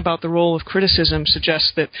thinking about the role of criticism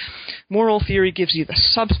suggests that moral theory gives you the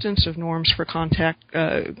substance of norms for conduct,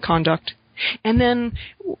 and then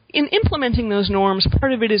in implementing those norms,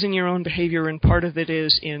 part of it is in your own behavior and part of it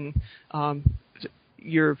is in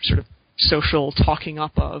your sort of social talking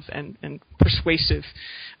up of and persuasive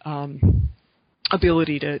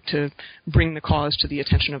ability to bring the cause to the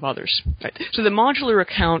attention of others. Right? So the modular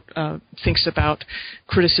account thinks about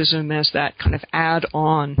criticism as that kind of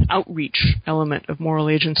add-on outreach element of moral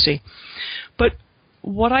agency. But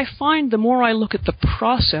what I find the more I look at the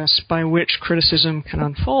process by which criticism can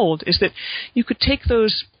unfold is that you could take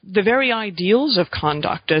the very ideals of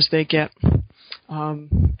conduct as they get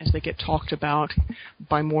talked about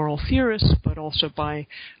by moral theorists, but also by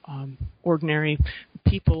ordinary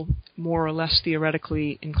people more or less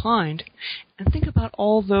theoretically inclined, and think about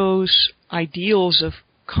all those ideals of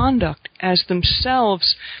conduct as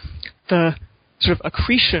themselves the sort of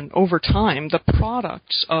accretion over time, the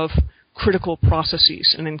products of critical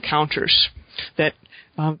processes and encounters, that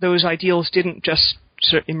those ideals didn't just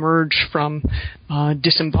sort of emerge from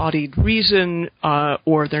disembodied reason,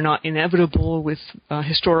 or they're not inevitable with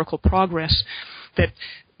historical progress, that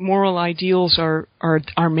moral ideals are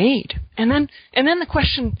made. And then the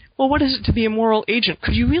question, well, what is it to be a moral agent?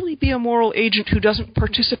 Could you really be a moral agent who doesn't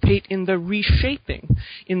participate in the reshaping,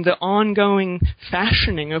 in the ongoing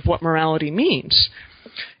fashioning of what morality means?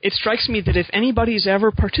 It strikes me that if anybody's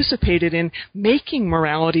ever participated in making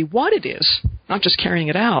morality what it is, not just carrying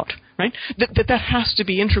it out, right, that has to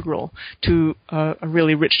be integral to a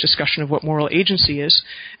really rich discussion of what moral agency is.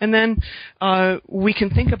 And then we can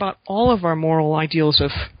think about all of our moral ideals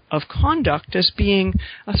of conduct as being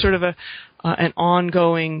a sort of an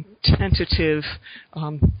ongoing, tentative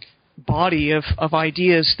body of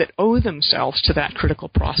ideas that owe themselves to that critical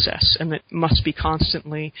process and that must be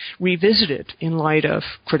constantly revisited in light of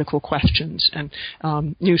critical questions and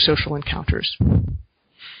new social encounters.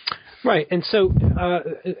 Right, and so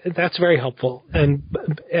that's very helpful, and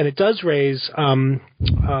it does raise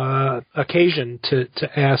occasion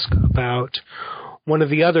to ask about one of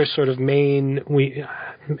the other sort of main,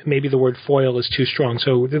 maybe the word foil is too strong.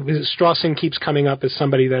 So Strawson keeps coming up as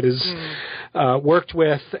somebody that is worked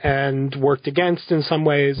with and worked against in some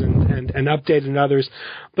ways and updated in others.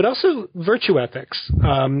 But also virtue ethics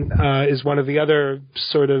is one of the other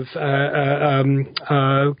sort of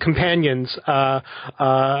companions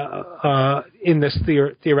in this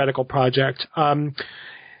theoretical project.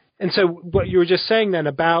 And so what you were just saying then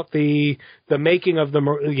about the making of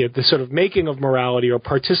the sort of making of morality or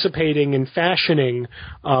participating in fashioning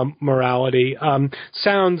morality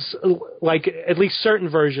sounds like at least certain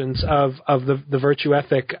versions of the virtue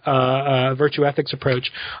ethics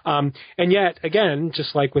approach. And yet, again,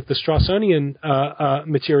 just like with the Strawsonian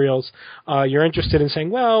materials, you're interested in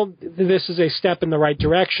saying, well, this is a step in the right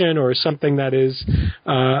direction or something that is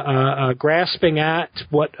grasping at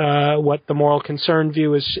what the moral concern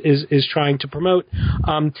view is trying to promote.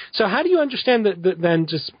 So how do you understand then,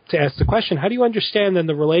 just to ask the question, how do you understand then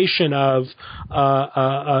the relation of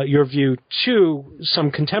your view to some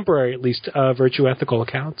contemporary, at least, virtue ethical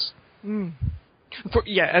accounts?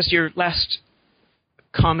 As your last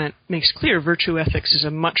comment makes clear, virtue ethics is a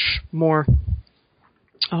much more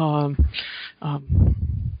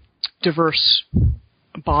diverse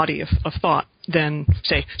body of thought than,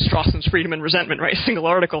 say, Strawson's Freedom and Resentment, right? A single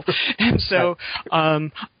article. And so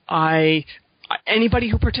anybody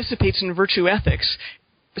who participates in virtue ethics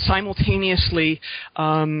simultaneously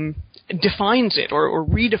defines it or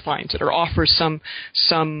redefines it or offers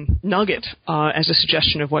some nugget as a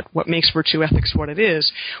suggestion of what makes virtue ethics what it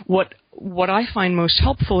is. What I find most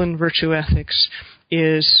helpful in virtue ethics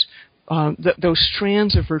is those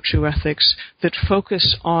strands of virtue ethics that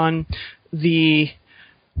focus on the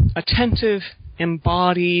attentive,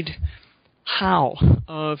 embodied how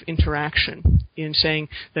of interaction, in saying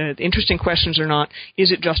that the interesting questions are not,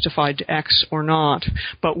 is it justified to X or not,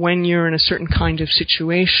 but when you're in a certain kind of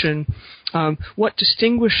situation, what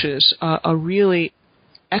distinguishes a really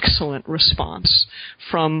excellent response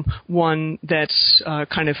from one that's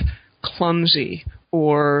kind of clumsy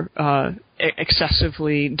or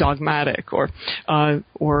excessively dogmatic or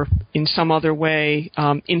in some other way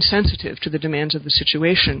insensitive to the demands of the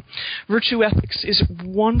situation. Virtue ethics is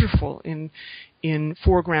wonderful in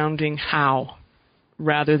foregrounding how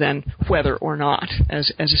rather than whether or not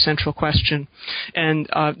as a central question. And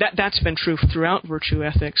that's been true throughout virtue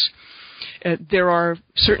ethics. There are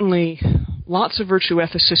certainly lots of virtue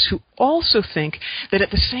ethicists who also think that at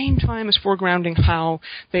the same time as foregrounding how,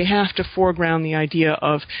 they have to foreground the idea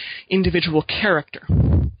of individual character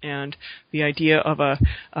and the idea of a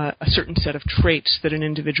certain set of traits that an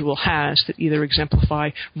individual has that either exemplify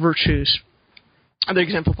virtues, or they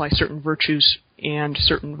exemplify certain virtues and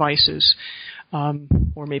certain vices,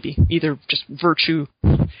 or maybe either just virtue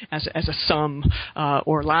as a sum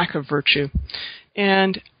or lack of virtue.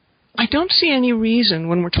 And I don't see any reason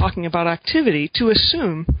when we're talking about activity to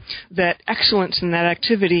assume that excellence in that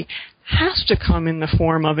activity has to come in the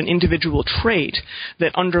form of an individual trait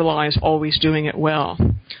that underlies always doing it well.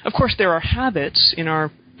 Of course, there are habits in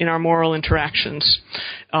our moral interactions,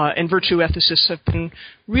 and virtue ethicists have been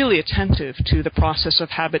really attentive to the process of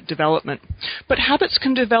habit development. But habits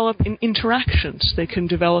can develop in interactions. They can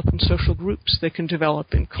develop in social groups. They can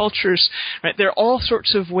develop in cultures. Right? There are all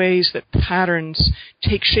sorts of ways that patterns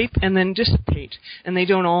take shape and then dissipate, and they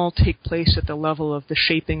don't all take place at the level of the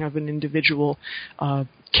shaping of an individual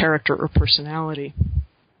character or personality.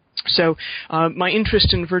 So my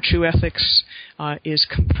interest in virtue ethics is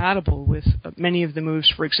compatible with many of the moves,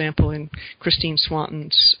 for example, in Christine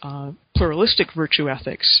Swanton's pluralistic virtue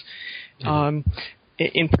ethics,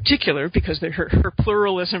 in particular because her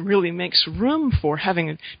pluralism really makes room for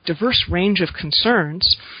having a diverse range of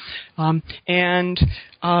concerns. And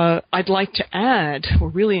I'd like to add, or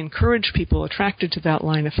really encourage people attracted to that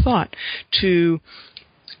line of thought, to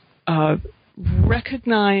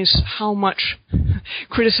recognize how much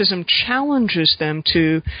criticism challenges them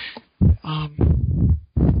to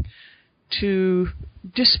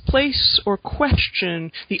displace or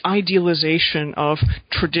question the idealization of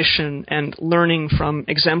tradition and learning from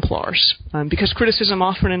exemplars, because criticism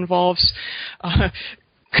often involves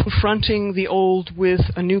confronting the old with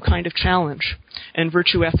a new kind of challenge, and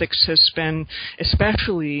virtue ethics has been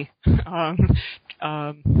especially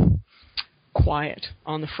quiet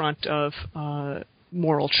on the front of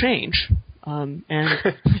moral change. And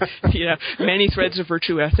many threads of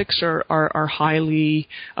virtue ethics are highly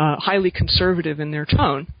conservative in their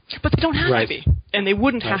tone, but they don't have to be, and they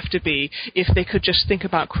wouldn't have to be if they could just think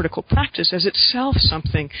about critical practice as itself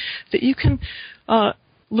something that you can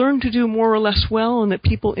learn to do more or less well, and that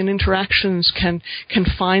people in interactions can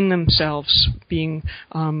find themselves being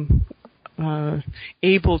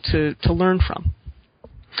able to learn from.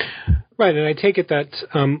 Right, and I take it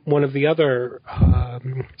that one of the other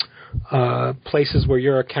places where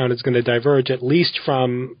your account is going to diverge, at least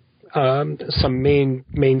from some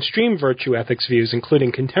mainstream virtue ethics views, including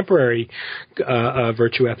contemporary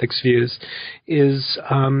virtue ethics views, is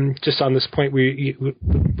just on this point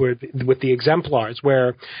where with the exemplars,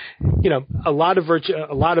 where a lot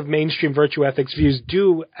of mainstream virtue ethics views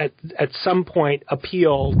do at some point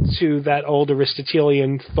appeal to that old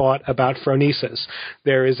Aristotelian thought about phronesis.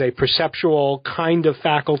 There is a perceptual kind of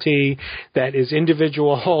faculty that is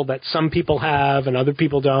individual, that some people have and other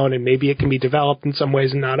people don't, and maybe it can be developed in some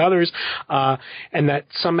ways and not others. And that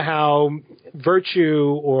somehow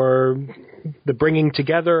virtue, or the bringing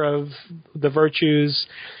together of the virtues,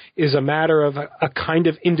 is a matter of a kind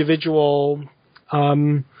of individual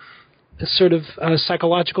sort of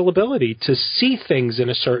psychological ability to see things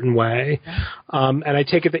in a certain way. And I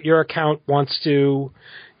take it that your account wants to,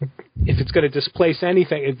 if it's going to displace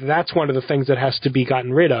anything, that's one of the things that has to be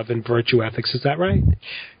gotten rid of in virtue ethics. Is that right?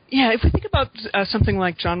 Yeah, if we think about something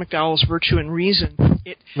like John McDowell's Virtue and Reason,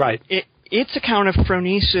 its account of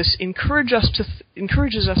phronesis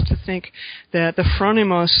encourages us to think that the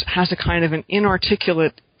phronimos has a kind of an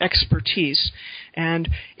inarticulate expertise, and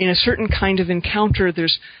in a certain kind of encounter,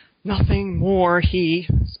 there's nothing more he,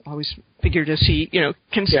 always figured as he,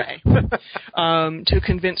 can say to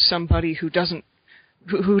convince somebody who doesn't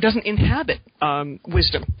inhabit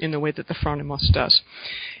wisdom in the way that the phronimos does,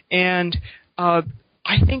 and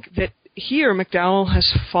I think that here, McDowell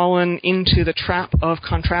has fallen into the trap of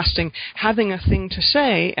contrasting having a thing to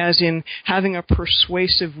say, as in having a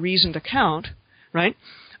persuasive, reasoned account, right?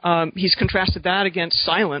 He's contrasted that against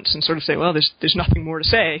silence and sort of say, well, there's nothing more to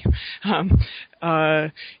say.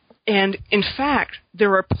 And in fact,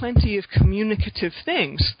 there are plenty of communicative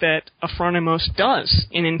things that a phronimos does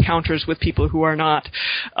in encounters with people who are not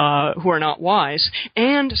wise.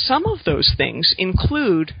 And some of those things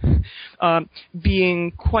include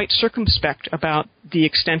being quite circumspect about the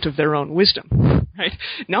extent of their own wisdom, right?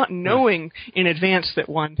 Not knowing in advance that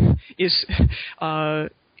one is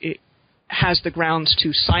has the grounds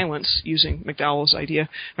to silence, using McDowell's idea,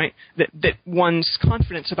 right? That one's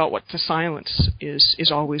confidence about what to silence is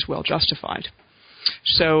always well justified.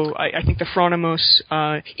 So I think the phronimos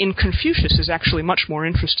in Confucius is actually much more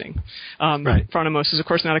interesting. Right. Phronimos is, of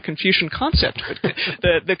course, not a Confucian concept, but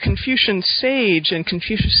the Confucian sage and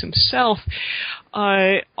Confucius himself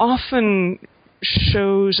often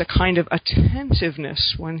shows a kind of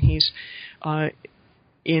attentiveness when he's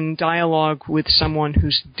in dialogue with someone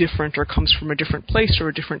who's different or comes from a different place or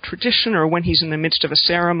a different tradition, or when he's in the midst of a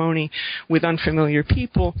ceremony with unfamiliar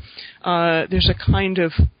people. There's a kind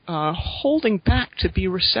of holding back to be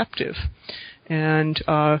receptive. And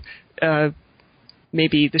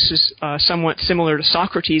maybe this is somewhat similar to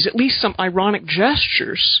Socrates, at least some ironic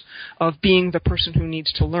gestures of being the person who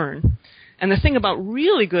needs to learn. And the thing about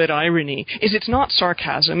really good irony is it's not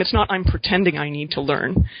sarcasm. It's not I'm pretending I need to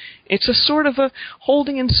learn. It's a sort of a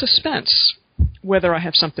holding in suspense whether I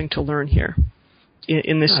have something to learn here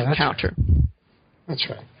in this encounter. Right. That's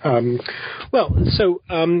right.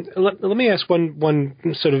 Let me ask one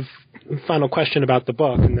sort of final question about the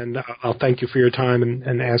book, and then I'll thank you for your time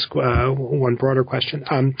and ask one broader question.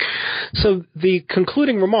 So the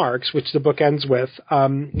concluding remarks, which the book ends with,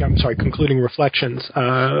 concluding reflections,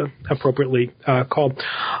 appropriately called,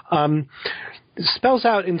 spells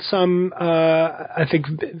out in some, I think,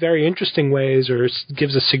 very interesting ways, or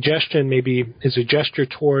gives a suggestion, maybe is a gesture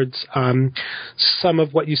towards some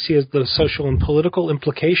of what you see as the social and political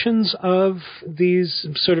implications of these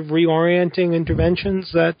sort of reorienting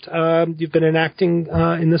interventions that you've been enacting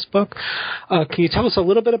in this book. Can you tell us a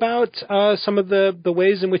little bit about some of the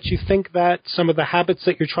ways in which you think that some of the habits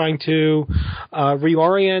that you're trying to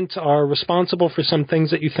reorient are responsible for some things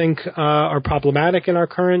that you think are problematic in our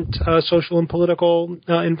current social and political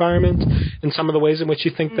environment, and some of the ways in which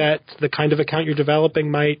you think that the kind of account you're developing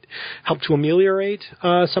might help to ameliorate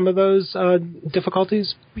some of those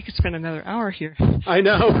difficulties? We could spend another hour here. I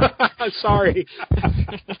know. Sorry.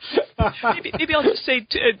 maybe I'll just say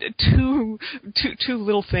two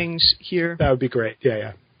little things here. That would be great.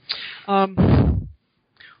 Yeah.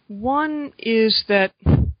 One is that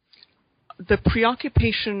the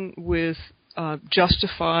preoccupation with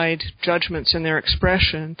justified judgments in their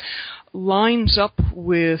expression lines up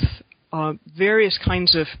with various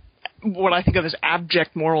kinds of what I think of as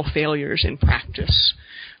abject moral failures in practice,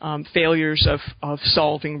 failures of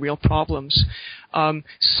solving real problems.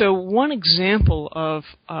 So one example of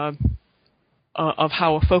how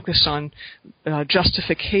a focus on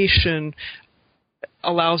justification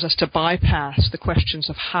allows us to bypass the questions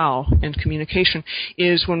of how and communication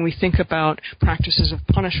is when we think about practices of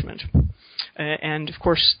punishment. And of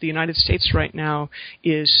course, the United States right now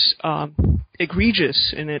is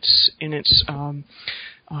egregious in its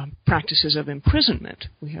practices of imprisonment.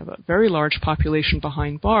 We have a very large population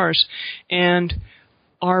behind bars, and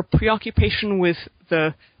our preoccupation with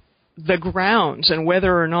the grounds and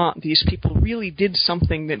whether or not these people really did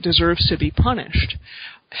something that deserves to be punished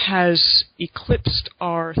has eclipsed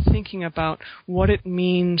our thinking about what it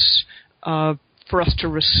means for us to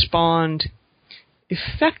respond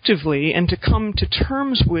effectively and to come to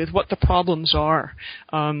terms with what the problems are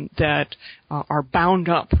that are bound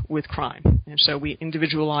up with crime. And so we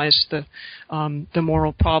individualize the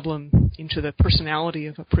moral problem into the personality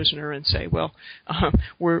of a prisoner and say, well,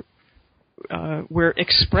 we're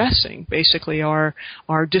expressing basically our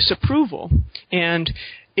disapproval. And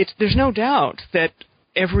there's no doubt that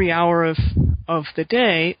every hour of the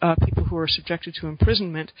day, people who are subjected to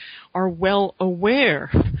imprisonment are well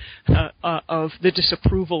aware of the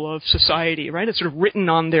disapproval of society, right? It's sort of written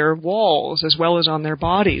on their walls as well as on their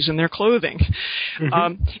bodies and their clothing.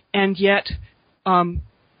 Mm-hmm. And yet,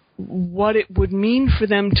 what it would mean for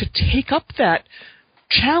them to take up that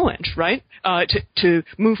challenge, right, to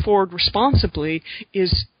move forward responsibly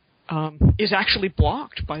is actually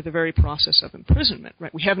blocked by the very process of imprisonment,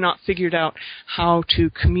 right? We have not figured out how to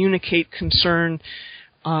communicate concern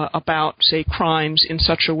about, say, crimes in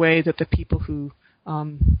such a way that the people who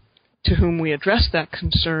to whom we address that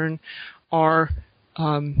concern are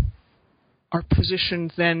are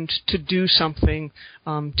positioned then to do something,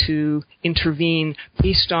 to intervene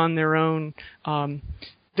based on their own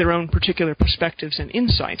particular perspectives and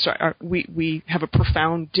insights. We have a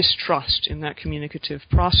profound distrust in that communicative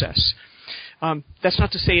process. That's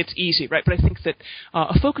not to say it's easy, right? But I think that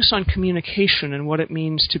a focus on communication and what it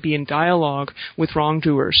means to be in dialogue with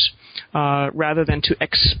wrongdoers, rather than to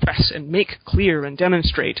express and make clear and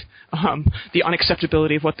demonstrate the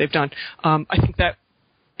unacceptability of what they've done, I think that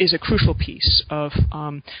is a crucial piece of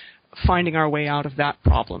finding our way out of that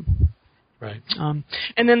problem. Right.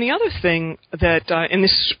 And then the other thing that, and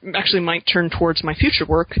this actually might turn towards my future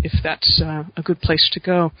work, if that's a good place to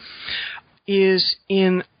go, is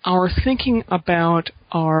in our thinking about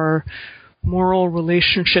our moral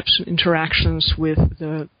relationships and interactions with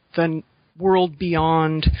the world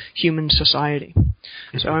beyond human society.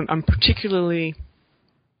 Mm-hmm. So I'm particularly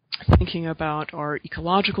thinking about our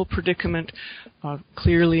ecological predicament,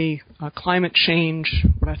 clearly climate change,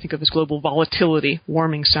 what I think of as global volatility.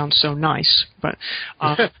 Warming sounds so nice, but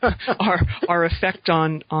our effect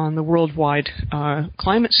on the worldwide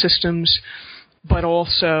climate systems, but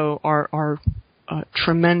also our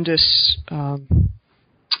tremendous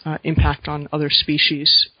impact on other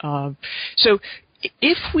species. So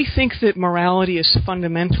if we think that morality is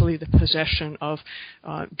fundamentally the possession of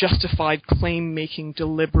justified claim-making,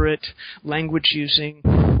 deliberate, language-using,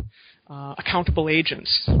 accountable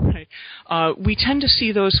agents, right, we tend to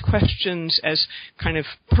see those questions as kind of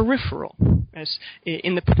peripheral, as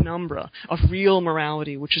in the penumbra of real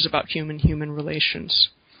morality, which is about human relations.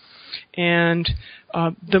 And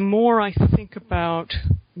the more I think about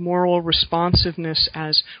moral responsiveness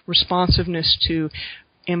as responsiveness to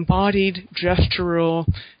embodied gestural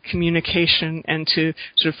communication and to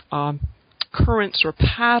sort of currents or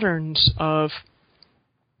patterns of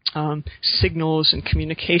signals and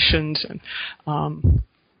communications and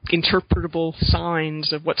interpretable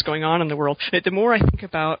signs of what's going on in the world, the more I think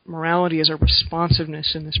about morality as a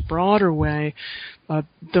responsiveness in this broader way,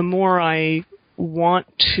 the more I want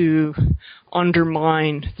to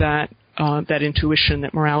undermine that intuition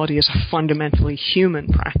that morality is a fundamentally human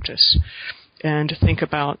practice, and to think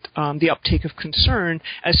about the uptake of concern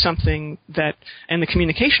as something that, and the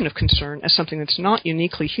communication of concern as something that's not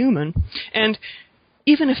uniquely human. And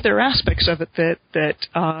even if there are aspects of it that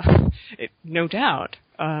no doubt,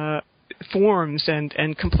 forms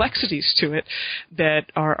and complexities to it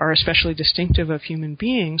that are especially distinctive of human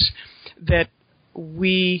beings, that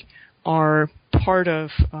we are part of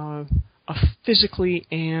a physically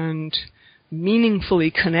and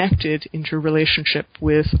meaningfully connected interrelationship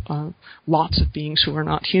with lots of beings who are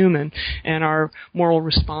not human, and our moral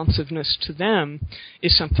responsiveness to them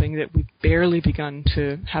is something that we've barely begun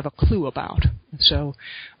to have a clue about. So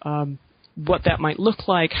what that might look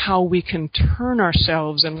like, how we can turn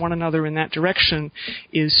ourselves and one another in that direction,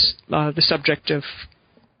 is the subject of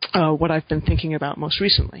what I've been thinking about most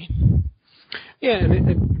recently. Yeah,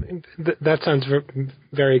 and that sounds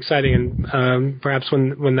very exciting, and perhaps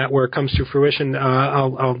when that work comes to fruition,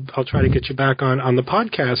 I'll try to get you back on the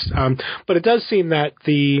podcast. But it does seem that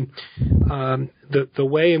the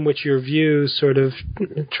way in which your view sort of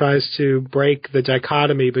tries to break the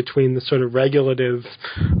dichotomy between the sort of regulative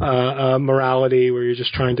morality, where you're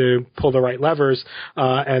just trying to pull the right levers,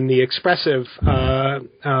 and the expressive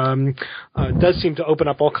does seem to open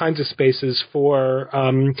up all kinds of spaces for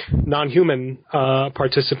non-human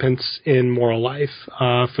participants in moral life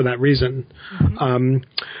for that reason. Mm-hmm.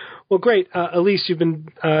 Well, great, Elise, you've been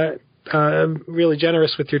really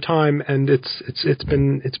generous with your time, and it's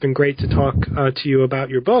been great to talk to you about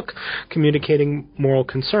your book, Communicating Moral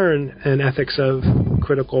Concern and Ethics of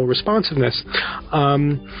Critical Responsiveness.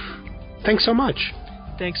 Thanks so much.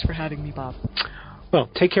 Thanks for having me, Bob. Well,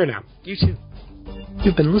 take care now. You too.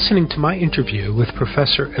 You've been listening to my interview with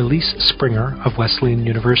Professor Elise Springer of Wesleyan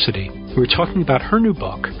University. We were talking about her new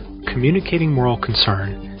book, Communicating Moral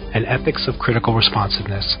Concern and Ethics of Critical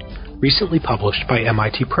Responsiveness, recently published by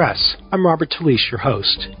MIT Press. I'm Robert Talisse, your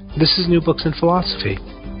host. This is New Books in Philosophy.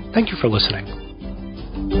 Thank you for listening.